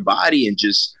into your body and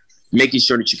just making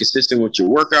sure that you're consistent with your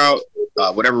workout,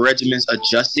 whatever regimens,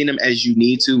 adjusting them as you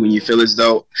need to when you feel as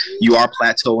though you are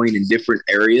plateauing in different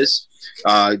areas.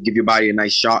 Give your body a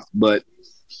nice shock. But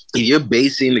if you're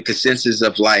basing the consensus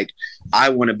of like, I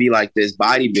want to be like this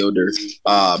bodybuilder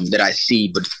that I see,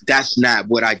 but that's not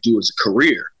what I do as a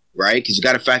career, right? Because you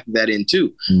got to factor that in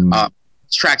too.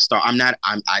 Track star. I'm not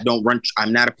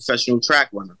a professional track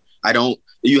runner.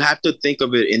 You have to think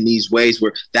of it in these ways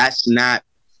where that's not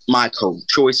my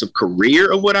choice of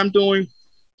career of what I'm doing.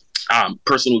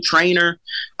 Personal trainer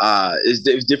is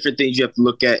different things you have to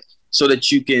look at so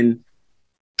that you can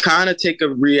kind of take a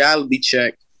reality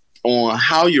check on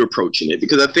how you're approaching it,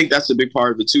 because I think that's a big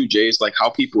part of it too, Jay. It's like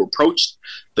how people approach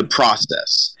the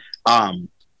process,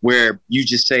 where you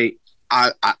just say,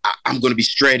 I'm going to be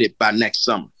shredded by next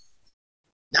summer.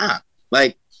 Nah,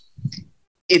 like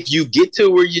if you get to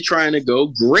where you're trying to go,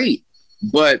 great.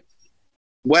 But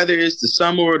whether it's the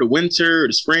summer or the winter or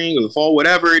the spring or the fall,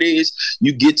 whatever it is,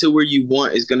 you get to where you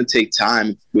want is going to take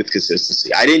time with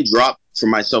consistency. I didn't drop for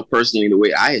myself personally the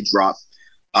way I had dropped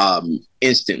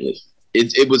instantly.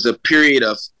 It was a period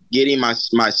of getting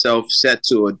myself set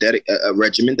to a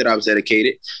regimen that I was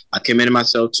dedicated. I committed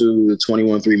myself to the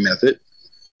 21-3 method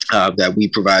that we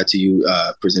provide to you,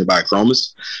 presented by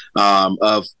Chromis,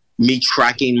 of me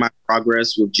tracking my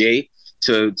progress with Jay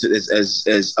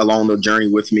as along the journey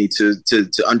with me to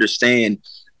understand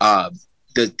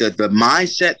the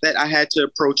mindset that I had to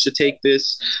approach to take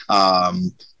this,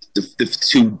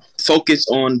 to focus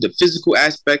on the physical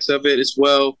aspects of it as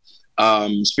well.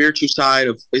 Spiritual side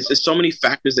of it's so many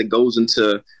factors that goes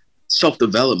into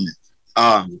self-development,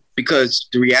 because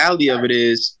the reality of it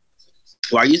is,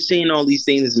 while you're seeing all these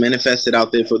things manifested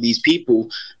out there for these people,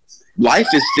 life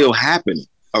is still happening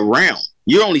around.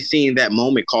 you're only seeing that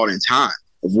moment caught in time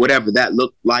of whatever that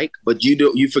looked like, but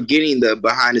you're forgetting the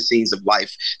behind the scenes of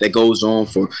life that goes on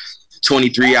for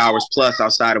 23 hours plus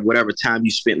outside of whatever time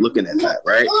you spent looking at that,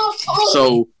 right?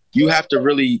 So you have to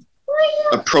really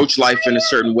approach life in a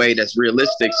certain way that's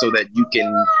realistic so that you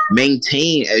can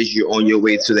maintain as you're on your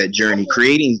way to that journey,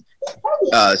 creating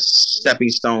stepping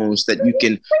stones that you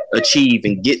can achieve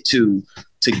and get to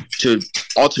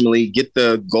ultimately get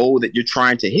the goal that you're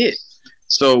trying to hit.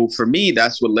 So for me,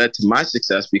 that's what led to my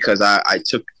success, because I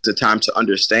took the time to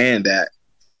understand that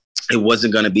it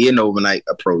wasn't going to be an overnight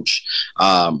approach.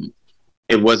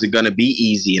 It wasn't going to be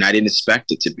easy, and I didn't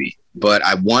expect it to be. But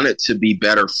I wanted to be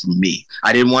better for me.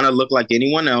 I didn't want to look like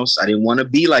anyone else. I didn't want to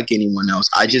be like anyone else.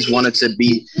 I just wanted to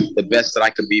be the best that I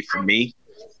could be for me.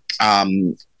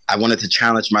 I wanted to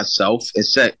challenge myself and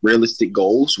set realistic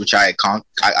goals, which I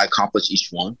accomplished each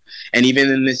one. And even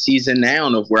in this season now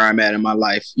of where I'm at in my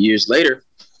life years later,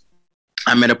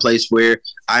 I'm at a place where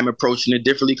I'm approaching it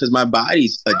differently because my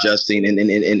body's adjusting and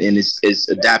is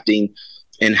adapting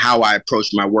in how I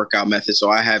approach my workout method. So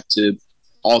I have to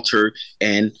alter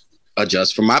and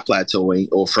adjust from my plateauing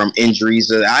or from injuries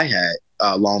that I had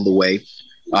along the way,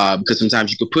 because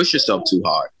sometimes you could push yourself too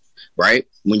hard, right?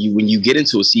 When you get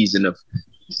into a season of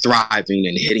thriving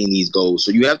and hitting these goals.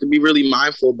 So you have to be really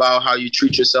mindful about how you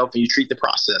treat yourself and you treat the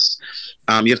process.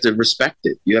 You have to respect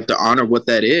it. You have to honor what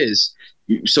that is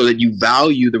so that you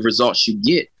value the results you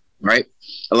get, right?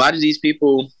 A lot of these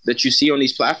people that you see on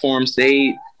these platforms,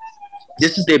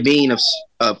 this is their being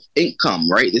of income,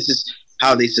 right? This is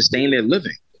how they sustain their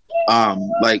living.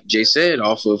 Like Jay said,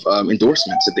 off of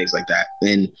endorsements and things like that.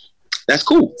 And that's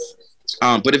cool.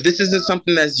 But if this isn't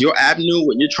something that's your avenue,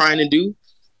 what you're trying to do,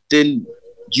 then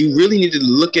you really need to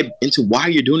look into why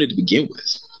you're doing it to begin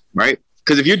with, right?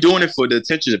 Because if you're doing it for the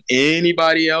attention of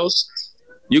anybody else,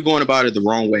 you're going about it the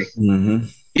wrong way. Mm-hmm.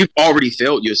 You've already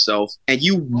failed yourself, and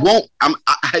you won't.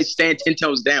 I stand 10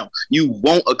 toes down. You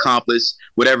won't accomplish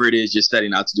whatever it is you're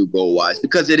setting out to do goal-wise,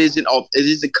 because it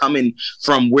isn't coming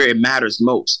from where it matters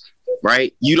most,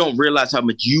 right? You don't realize how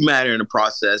much you matter in the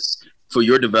process for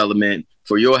your development,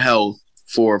 for your health,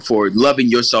 for loving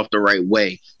yourself the right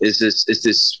way. It's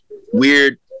this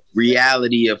weird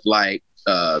reality of like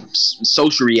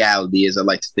social reality, as I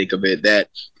like to think of it, that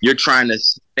you're trying to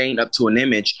sustain up to an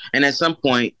image, and at some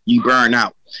point you burn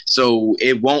out. So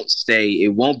it won't stay,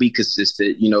 it won't be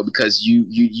consistent, because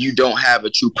you don't have a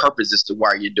true purpose as to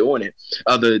why you're doing it,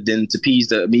 other than to appease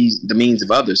the means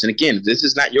of others. And again, if this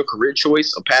is not your career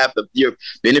choice or path that you're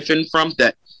benefiting from,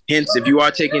 that hence, if you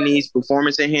are taking these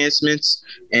performance enhancements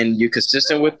and you're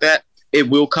consistent with that, it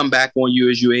will come back on you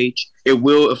as you age. It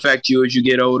will affect you as you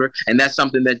get older. And that's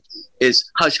something that is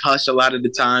hush-hush a lot of the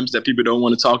times that people don't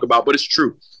want to talk about, but it's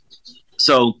true.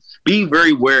 So be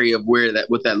very wary of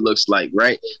what that looks like,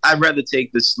 right? I'd rather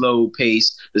take the slow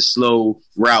pace, the slow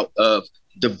route of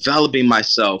developing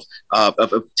myself,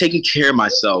 of taking care of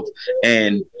myself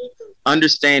and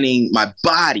understanding my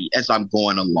body as I'm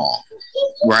going along,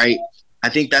 right? I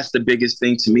think that's the biggest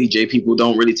thing to me, Jay. People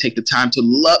don't really take the time to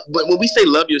love. But when we say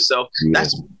love yourself,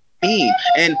 that's mean.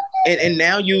 And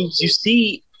now you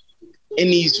see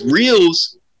in these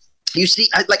reels, you see,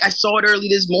 I saw it early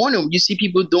this morning. You see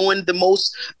people doing the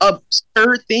most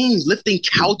absurd things, lifting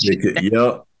couches,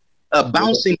 a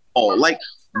bouncing ball. Like,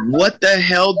 what the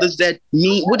hell does that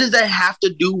mean? What does that have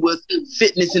to do with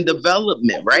fitness and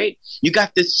development, right? You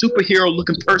got this superhero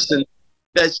looking person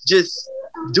that's just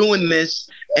doing this,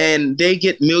 and they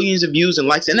get millions of views and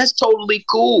likes, and that's totally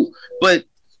cool. But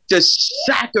the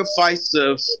sacrifice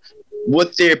of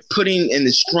what they're putting and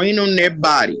the strain on their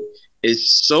body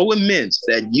is so immense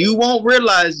that you won't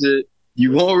realize it.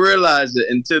 You won't realize it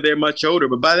until they're much older.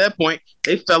 But by that point,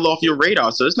 they fell off your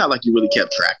radar. So it's not like you really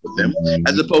kept track of them,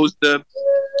 as opposed to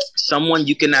someone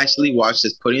you can actually watch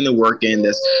that's putting the work in,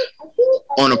 that's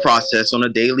on a process on a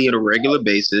daily or a regular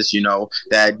basis,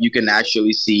 that you can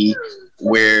actually see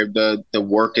where the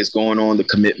work is going on, the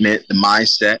commitment, the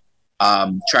mindset,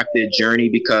 track their journey,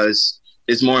 because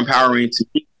it's more empowering to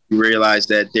me. You realize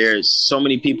that there's so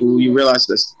many people who you realize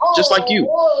that's just like you.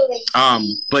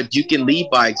 But you can lead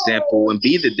by example and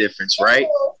be the difference, right?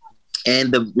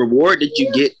 And the reward that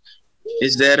you get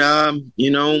is that,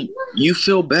 you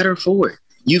feel better for it.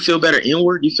 You feel better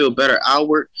inward. You feel better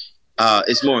outward.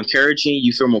 It's more encouraging.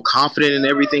 You feel more confident in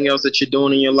everything else that you're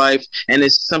doing in your life. And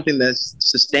it's something that's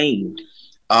sustained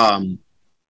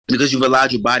because you've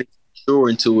allowed your body to mature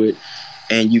into it,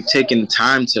 and you've taken the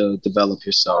time to develop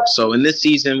yourself. So in this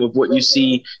season, with what you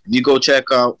see, if you go check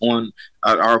out on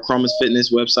our Chromas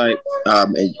Fitness website,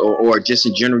 or just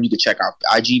in general, you can check our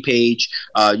IG page.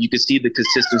 You can see the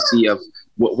consistency of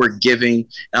what we're giving.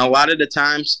 And a lot of the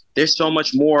times there's so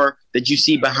much more that you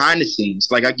see behind the scenes.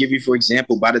 Like I give you, for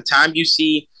example, by the time you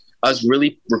see us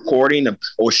really recording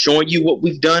or showing you what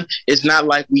we've done, it's not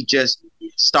like we just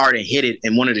started and hit it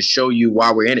and wanted to show you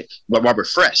while we're in it, while we're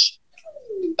fresh.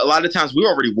 A lot of times we're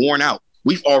already worn out.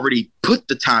 We've already put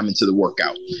the time into the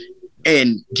workout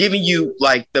and giving you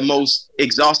like the most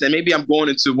exhausting. Maybe I'm going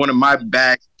into one of my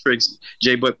bad tricks,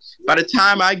 Jay, but by the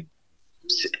time I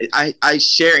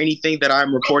share anything that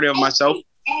I'm recording of myself,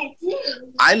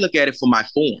 I look at it for my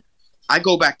form. I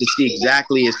go back to see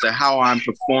exactly as to how I'm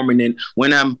performing and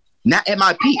when I'm not at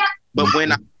my peak, but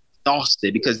when I'm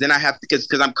exhausted, because then I have to,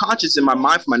 because I'm conscious in my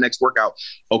mind for my next workout.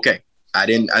 Okay, I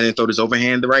didn't throw this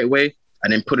overhand the right way. I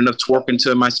didn't put enough torque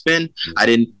into my spin. I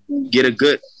didn't get a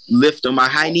good lift on my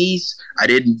high knees. I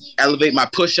didn't elevate my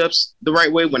push-ups the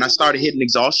right way when I started hitting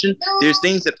exhaustion. There's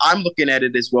things that I'm looking at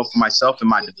it as well for myself and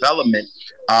my development.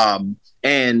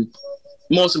 And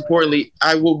most importantly,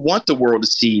 I would want the world to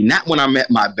see, not when I'm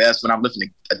at my best, when I'm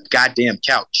lifting a goddamn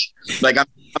couch. Like I'm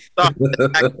sorry.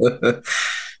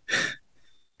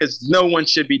 Because no one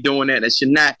should be doing that. It should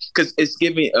not, because it's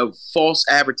giving a false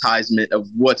advertisement of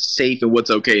what's safe and what's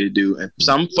okay to do. And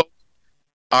some folks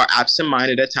are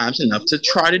absent-minded at times enough to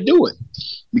try to do it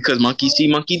because monkey see,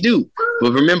 monkey do.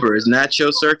 But remember, it's not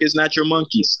your circus, not your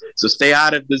monkeys. So stay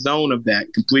out of the zone of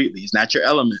that completely. It's not your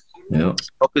element. Yep.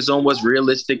 Focus on what's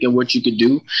realistic and what you could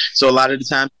do. So a lot of the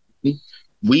time,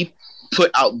 we put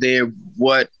out there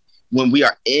when we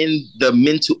are in the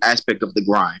mental aspect of the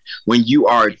grind, when you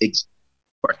are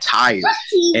tired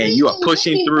and you are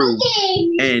pushing through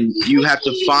and you have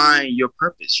to find your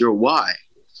purpose, your why.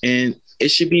 And it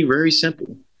should be very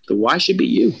simple. The why should be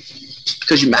you,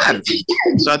 because you matter.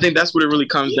 So I think that's what it really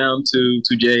comes down to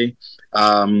Jay.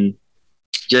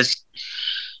 Just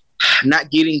not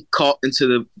getting caught into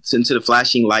the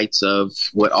flashing lights of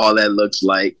what all that looks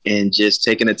like, and just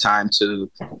taking the time to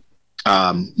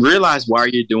realize why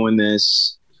you're doing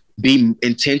this, be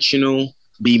intentional,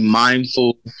 be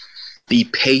mindful, be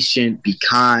patient, be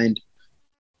kind,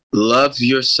 love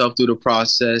yourself through the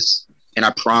process. And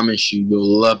I promise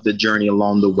you'll love the journey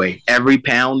along the way. Every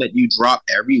pound that you drop,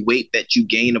 every weight that you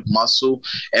gain of muscle,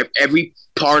 every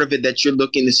part of it that you're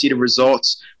looking to see the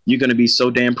results, you're going to be so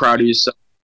damn proud of yourself.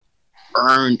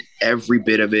 Earned every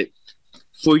bit of it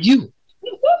for you.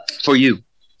 For you.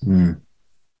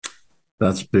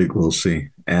 That's big, we'll see.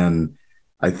 And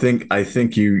I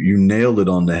think you nailed it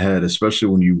on the head, especially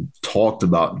when you talked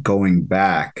about going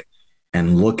back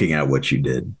and looking at what you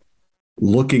did.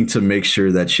 Looking to make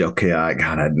sure that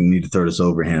I need to throw this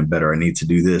overhand better. I need to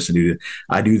do this and do that.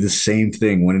 I do the same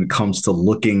thing when it comes to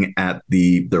looking at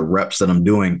the reps that I'm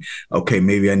doing. Okay,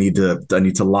 maybe I need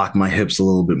to lock my hips a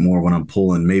little bit more when I'm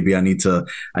pulling. Maybe I need to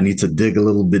dig a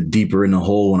little bit deeper in the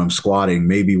hole when I'm squatting.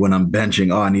 Maybe when I'm benching,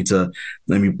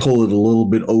 let me pull it a little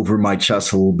bit over my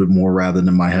chest a little bit more rather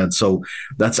than my head. So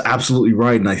that's absolutely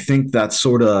right. And I think that's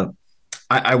sort of,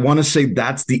 I want to say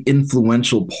that's the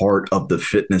influential part of the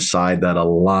fitness side that a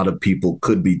lot of people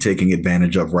could be taking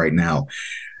advantage of right now.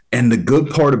 And the good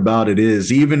part about it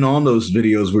is, even on those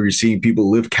videos where you're seeing people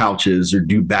lift couches or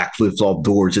do backflips off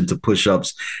doors into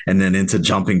push-ups and then into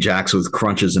jumping jacks with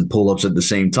crunches and pull-ups at the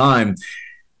same time,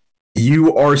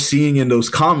 you are seeing in those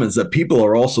comments that people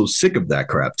are also sick of that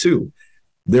crap too.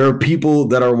 There are people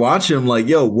that are watching them like,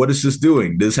 yo, what is this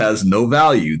doing? This has no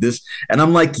value. And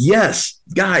I'm like, yes,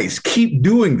 guys, keep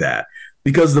doing that.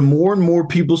 Because the more and more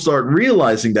people start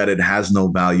realizing that it has no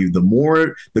value,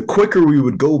 the quicker we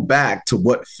would go back to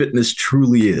what fitness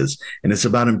truly is. And it's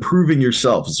about improving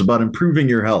yourself. It's about improving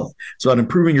your health. It's about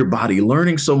improving your body.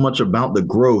 Learning so much about the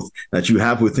growth that you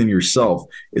have within yourself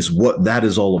is what that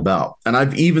is all about. And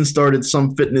I've even started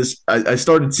I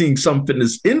started seeing some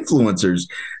fitness influencers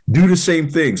do the same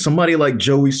thing. Somebody like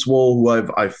Joey Swole,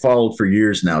 who I've followed for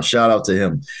years now. Shout out to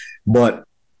him. But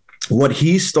what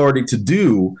he's starting to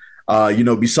do,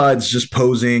 besides just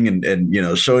posing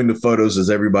and showing the photos as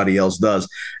everybody else does,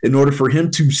 in order for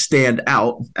him to stand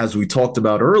out, as we talked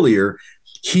about earlier,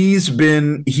 he's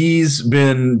been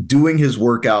doing his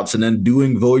workouts and then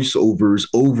doing voiceovers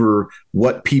over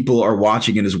what people are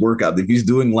watching in his workout. If he's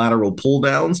doing lateral pull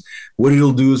downs, what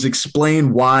he'll do is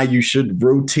explain why you should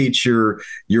rotate your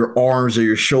arms or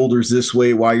your shoulders this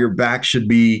way, why your back should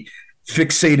be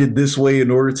fixated this way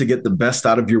in order to get the best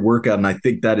out of your workout. And I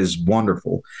think that is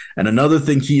wonderful. And another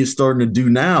thing he is starting to do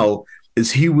now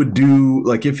is he would do,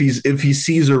 like, if he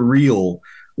sees a reel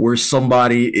where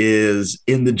somebody is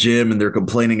in the gym and they're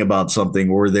complaining about something,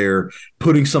 or they're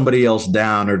putting somebody else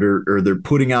down, or they're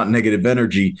putting out negative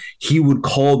energy, he would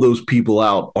call those people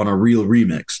out on a real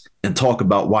remix. and talk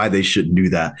about why they shouldn't do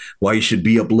that, why you should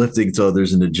be uplifting to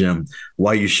others in the gym,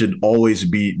 why you should always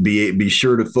be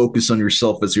sure to focus on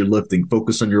yourself as you're lifting,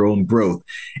 focus on your own growth.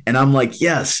 And I'm like,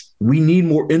 yes, we need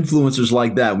more influencers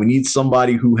like that. We need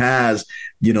somebody who has,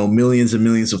 millions and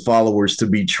millions of followers to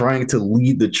be trying to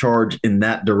lead the charge in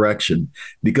that direction.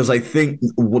 Because I think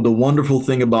the wonderful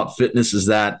thing about fitness is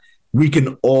that we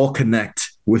can all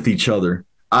connect with each other.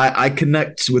 I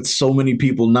connect with so many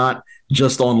people, not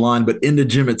just online, but in the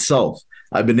gym itself.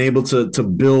 I've been able to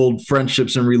build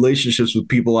friendships and relationships with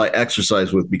people I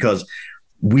exercise with, because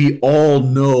we all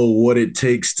know what it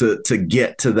takes to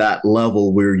get to that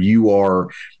level where you are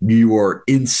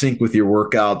in sync with your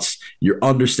workouts. You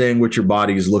understand what your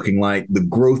body is looking like. The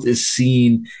growth is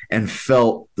seen and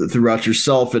felt throughout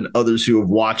yourself and others who have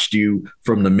watched you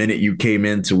from the minute you came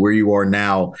in to where you are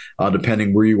now,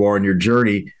 depending where you are in your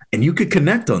journey. And you could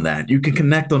connect on that. You can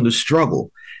connect on the struggle.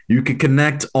 You can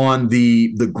connect on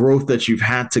the growth that you've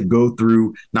had to go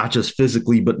through, not just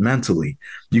physically, but mentally.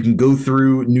 You can go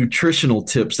through nutritional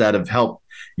tips that have helped,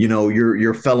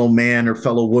 your fellow man or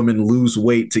fellow woman lose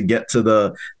weight to get to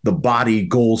the body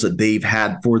goals that they've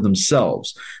had for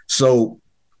themselves. So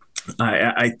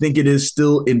I think it is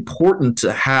still important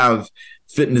to have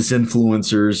fitness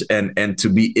influencers and to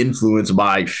be influenced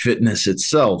by fitness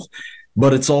itself.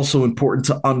 But it's also important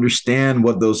to understand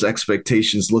what those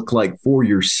expectations look like for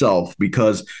yourself,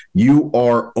 because you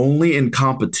are only in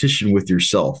competition with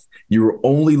yourself. You're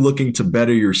only looking to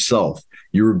better yourself.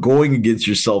 You're going against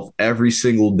yourself every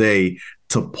single day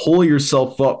to pull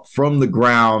yourself up from the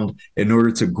ground in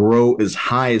order to grow as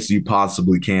high as you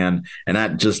possibly can. And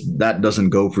that doesn't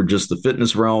go for just the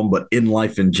fitness realm, but in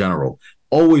life in general.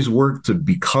 Always work to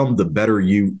become the better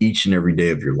you each and every day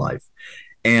of your life.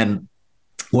 And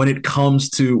when it comes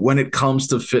to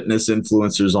fitness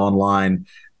influencers online,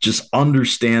 just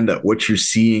understand that what you're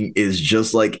seeing is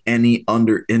just like any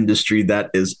other industry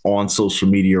that is on social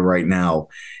media right now.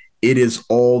 It is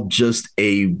all just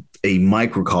a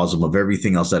microcosm of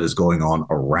everything else that is going on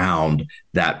around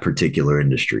that particular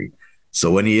industry.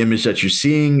 So any image that you're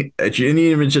seeing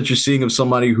of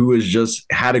somebody who has just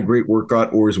had a great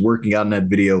workout or is working out in that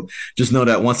video, just know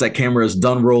that once that camera is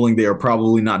done rolling, they are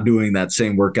probably not doing that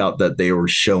same workout that they were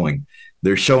showing.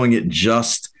 They're showing it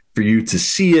just for you to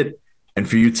see it and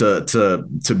for you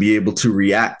to be able to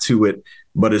react to it.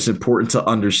 But it's important to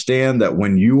understand that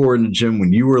when you are in the gym,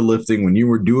 when you are lifting, when you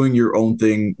are doing your own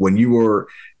thing, when you are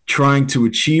trying to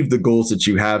achieve the goals that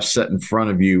you have set in front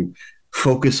of you,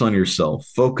 focus on yourself,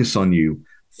 focus on you,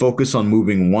 focus on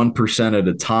moving 1% at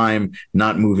a time,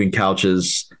 not moving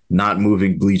couches, not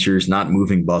moving bleachers, not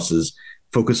moving buses.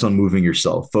 Focus on moving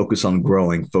yourself, focus on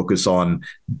growing, focus on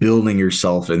building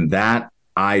yourself. And that,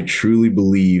 I truly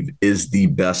believe, is the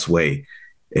best way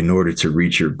in order to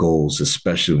reach your goals,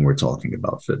 especially when we're talking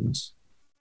about fitness.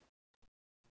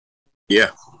 Yeah,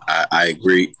 I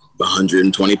agree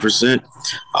 120%.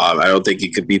 I don't think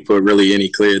it could be put really any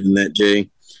clearer than that, Jay.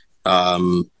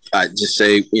 I just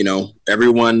say,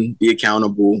 everyone be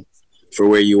accountable for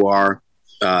where you are,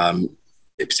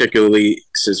 particularly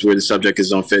since the subject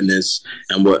is on fitness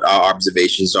and what our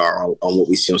observations are on what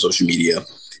we see on social media,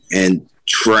 and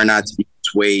try not to be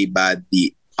swayed by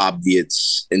the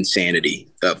obvious insanity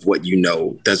of what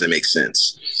doesn't make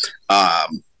sense.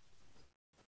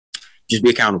 Just be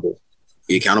accountable.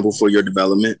 Be accountable for your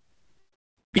development.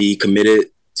 Be committed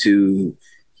to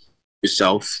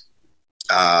yourself.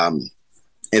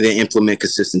 And then implement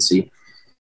consistency.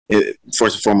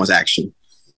 First and foremost, action.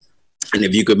 And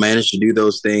if you could manage to do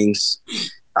those things,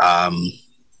 and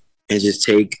just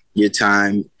take your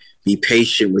time, be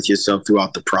patient with yourself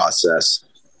throughout the process,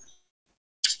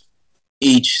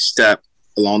 each step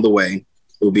along the way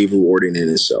will be rewarding in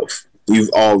itself. You've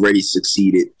already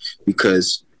succeeded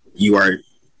because you are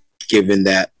given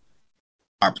that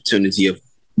opportunity of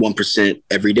 1%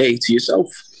 every day to yourself.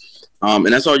 And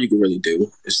that's all you can really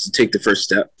do, is to take the first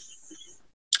step,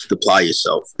 to apply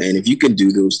yourself. And if you can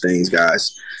do those things,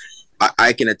 guys,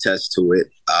 I can attest to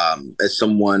it. As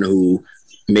someone who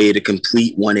made a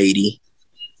complete 180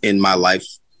 in my life,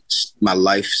 my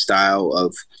lifestyle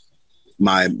of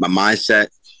my mindset,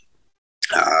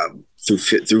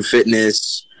 through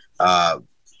fitness,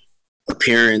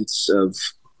 appearance of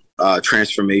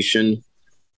transformation,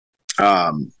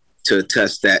 to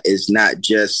attest that it's not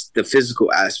just the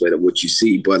physical aspect of what you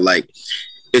see, but like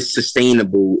it's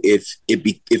sustainable if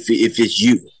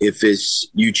it's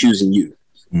you choosing you,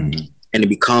 mm-hmm. and it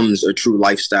becomes a true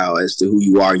lifestyle as to who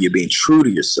you are. You're being true to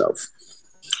yourself.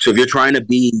 So if you're trying to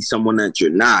be someone that you're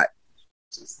not,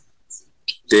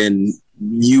 then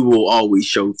you will always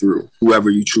show through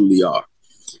whoever you truly are.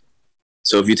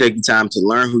 So if you take the time to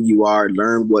learn who you are,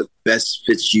 learn what best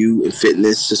fits you in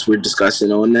fitness, just we're discussing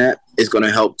on that, it's going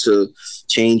to help to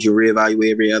change and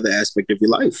reevaluate every other aspect of your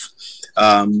life.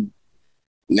 Now,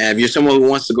 if you're someone who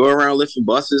wants to go around lifting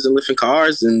buses and lifting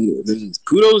cars, then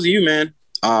kudos to you, man.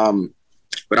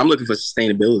 But I'm looking for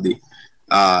sustainability.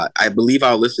 I believe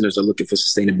our listeners are looking for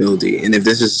sustainability. And if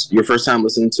this is your first time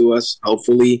listening to us,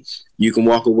 hopefully you can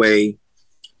walk away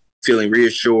feeling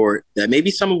reassured that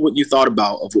maybe some of what you thought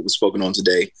about of what was spoken on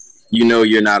today,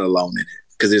 you're not alone in it,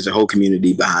 because there's a whole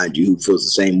community behind you who feels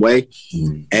the same way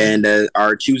and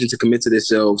are choosing to commit to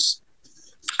themselves,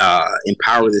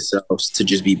 empower themselves to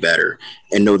just be better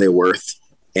and know their worth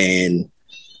and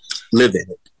live in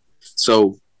it.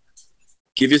 So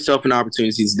give yourself an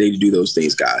opportunity today to do those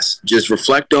things, guys. Just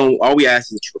reflect on, all we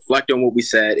ask is that you reflect on what we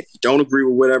said. If you don't agree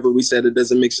with whatever we said, it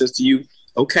doesn't make sense to you,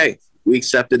 okay. We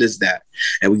accept it as that.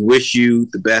 And we wish you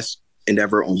the best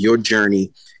endeavor on your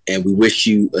journey. And we wish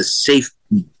you a safe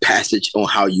passage on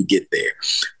how you get there.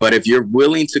 But if you're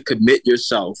willing to commit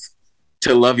yourself,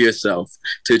 to love yourself,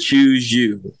 to choose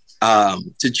you,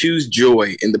 to choose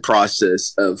joy in the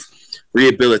process of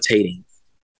rehabilitating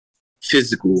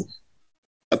physical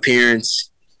appearance,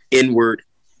 inward,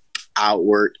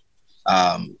 outward,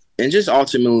 and just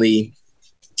ultimately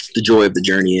the joy of the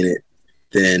journey in it,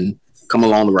 then come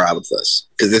along the ride with us,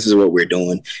 because this is what we're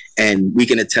doing and we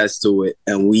can attest to it,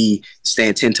 and we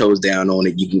stand 10 toes down on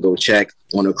it. You can go check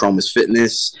on Acromas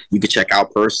Fitness. You can check our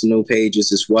personal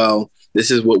pages as well.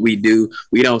 This is what we do.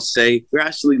 We don't say, we're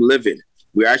actually living it.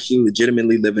 We're actually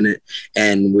legitimately living it,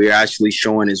 and we're actually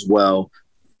showing as well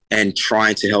and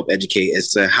trying to help educate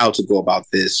as to how to go about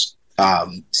this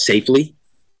safely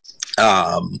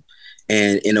and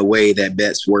in a way that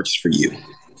best works for you,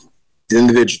 the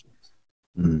individual.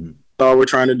 Mm-hmm. All we're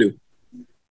trying to do.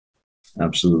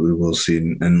 Absolutely, we'll see.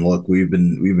 And look, we've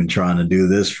been trying to do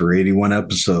this for 81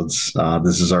 episodes.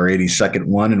 This is our 82nd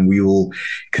one, and we will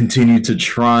continue to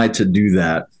try to do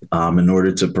that in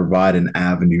order to provide an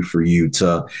avenue for you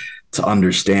to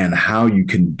understand how you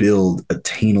can build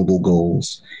attainable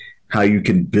goals, how you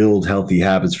can build healthy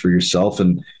habits for yourself,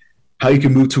 and how you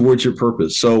can move towards your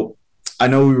purpose. So I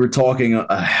know we were talking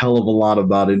a hell of a lot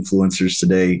about influencers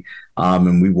today,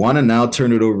 and we want to now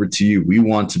turn it over to you. We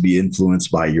want to be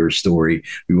influenced by your story.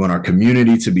 We want our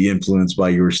community to be influenced by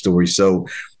your story. So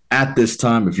at this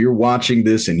time, if you're watching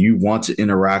this and you want to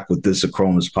interact with this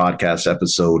Acromas podcast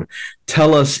episode,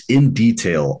 tell us in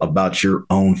detail about your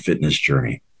own fitness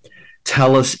journey.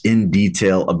 Tell us in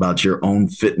detail about your own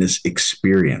fitness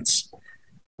experience.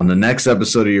 On the next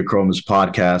episode of your Acromas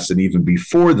podcast, and even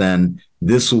before then,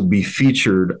 this will be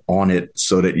featured on it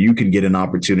so that you can get an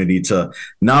opportunity to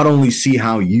not only see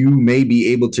how you may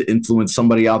be able to influence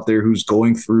somebody out there who's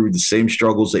going through the same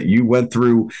struggles that you went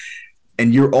through,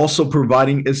 and you're also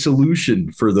providing a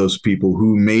solution for those people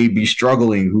who may be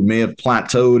struggling, who may have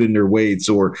plateaued in their weights,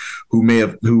 or who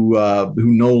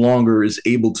no longer is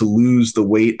able to lose the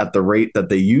weight at the rate that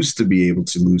they used to be able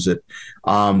to lose it.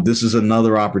 This is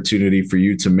another opportunity for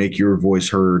you to make your voice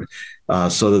heard,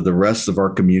 so that the rest of our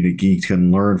community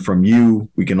can learn from you.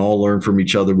 We can all learn from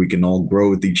each other. We can all grow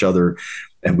with each other,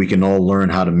 and we can all learn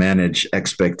how to manage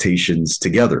expectations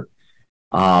together.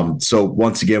 So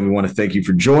once again, we want to thank you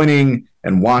for joining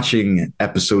and watching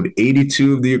episode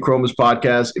 82 of the Acromas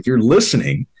podcast. If you're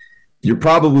listening, you're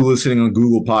probably listening on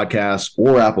Google Podcasts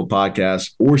or Apple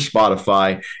Podcasts or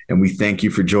Spotify, and we thank you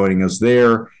for joining us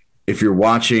there. If you're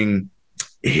watching,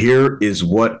 here is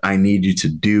what I need you to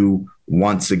do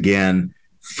once again.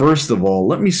 First of all,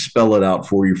 let me spell it out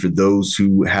for you for those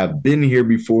who have been here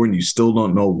before and you still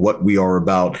don't know what we are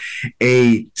about.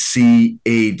 ACHROMOUS.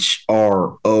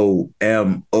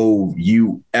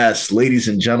 Ladies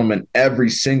and gentlemen, every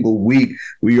single week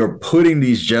we are putting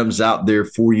these gems out there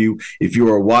for you. If you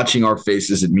are watching our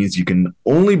faces, it means you can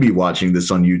only be watching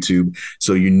this on YouTube.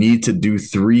 So you need to do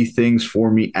 3 things for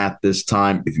me at this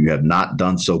time if you have not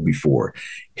done so before.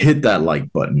 Hit that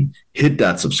like button, hit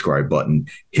that subscribe button,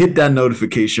 hit that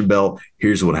notification bell.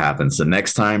 Here's what happens. The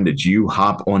next time that you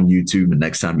hop on YouTube, the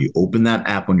next time you open that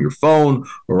app on your phone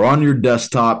or on your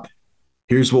desktop,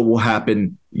 here's what will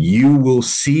happen. You will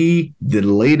see the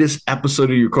latest episode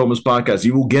of your Acromas podcast.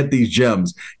 You will get these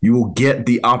gems. You will get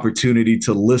the opportunity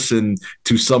to listen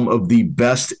to some of the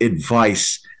best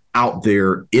advice out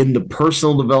there in the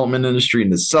personal development industry, in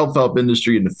the self-help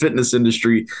industry, in the fitness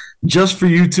industry, just for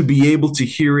you to be able to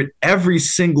hear it every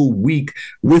single week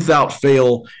without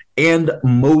fail, and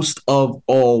most of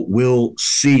all, will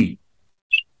see.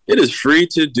 It is free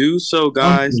to do so,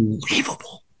 guys.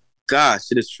 Unbelievable.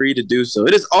 gosh, it is free to do so.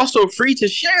 It is also free to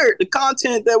share the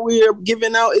content that we are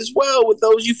giving out as well with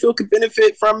those you feel could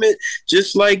benefit from it,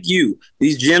 just like you.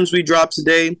 These gems we dropped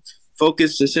today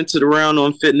focused and centered around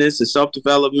on fitness and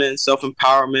self-development,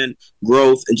 self-empowerment,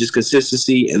 growth, and just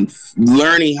consistency and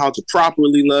learning how to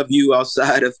properly love you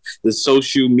outside of the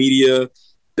social media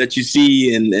that you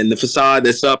see and the facade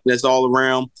that's up, that's all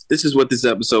around. This is what this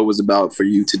episode was about for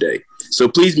you today. So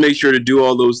please make sure to do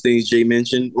all those things Jay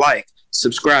mentioned, like,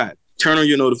 subscribe, turn on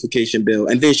your notification bell,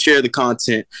 and then share the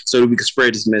content so that we can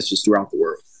spread this message throughout the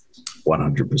world.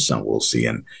 100% we'll see.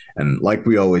 And like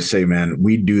we always say, man,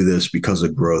 we do this because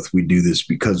of growth. We do this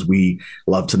because we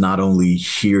love to not only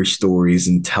hear stories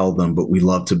and tell them, but we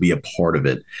love to be a part of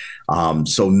it.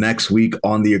 So next week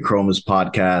on the Achromas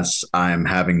podcast, I'm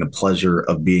having the pleasure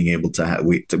of being able to have,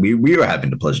 we are having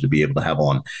the pleasure to be able to have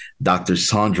on Dr.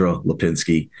 Sandra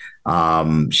Lipinski.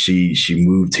 She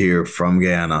moved here from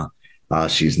Guyana.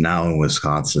 She's now in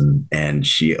Wisconsin and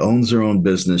she owns her own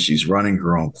business. She's running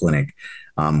her own clinic.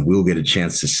 We'll get a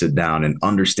chance to sit down and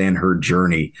understand her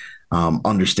journey,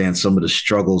 understand some of the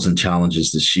struggles and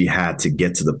challenges that she had to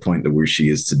get to the point to where she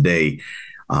is today,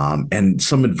 and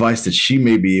some advice that she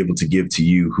may be able to give to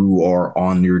you who are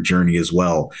on your journey as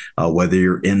well. Whether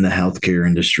you're in the healthcare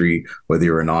industry, whether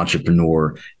you're an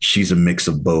entrepreneur, she's a mix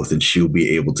of both, and she'll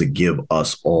be able to give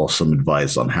us all some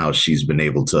advice on how she's been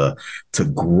able to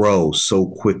grow so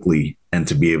quickly and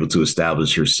to be able to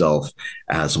establish herself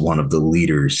as one of the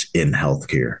leaders in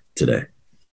healthcare today.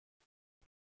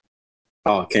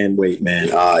 Oh, can't wait, man.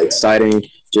 Exciting.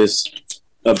 Just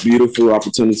a beautiful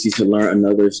opportunity to learn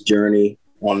another's journey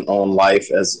on life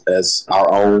as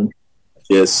our own.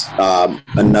 Just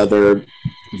another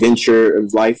venture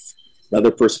of life,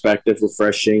 another perspective,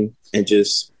 refreshing, and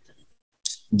just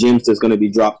gems that's going to be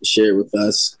dropped to share with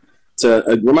us to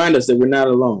remind us that we're not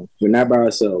alone. We're not by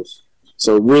ourselves.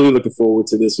 So really looking forward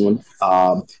to this one.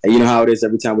 And you know how it is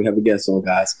every time we have a guest on,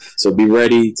 guys. So be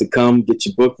ready to come, get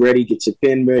your book ready, get your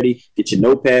pen ready, get your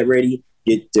notepad ready,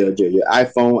 get your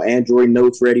iPhone, Android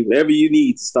notes ready, whatever you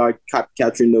need to start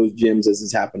capturing those gems as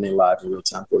it's happening live in real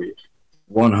time for you.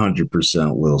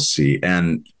 100% we'll see.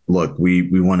 And look,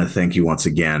 we want to thank you once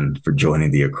again for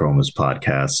joining the Achromas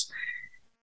podcast.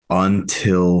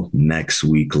 Until next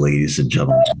week, ladies and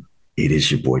gentlemen, it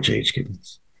is your boy, J.H.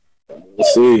 Gibbons. We'll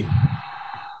see.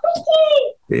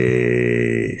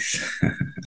 Peace.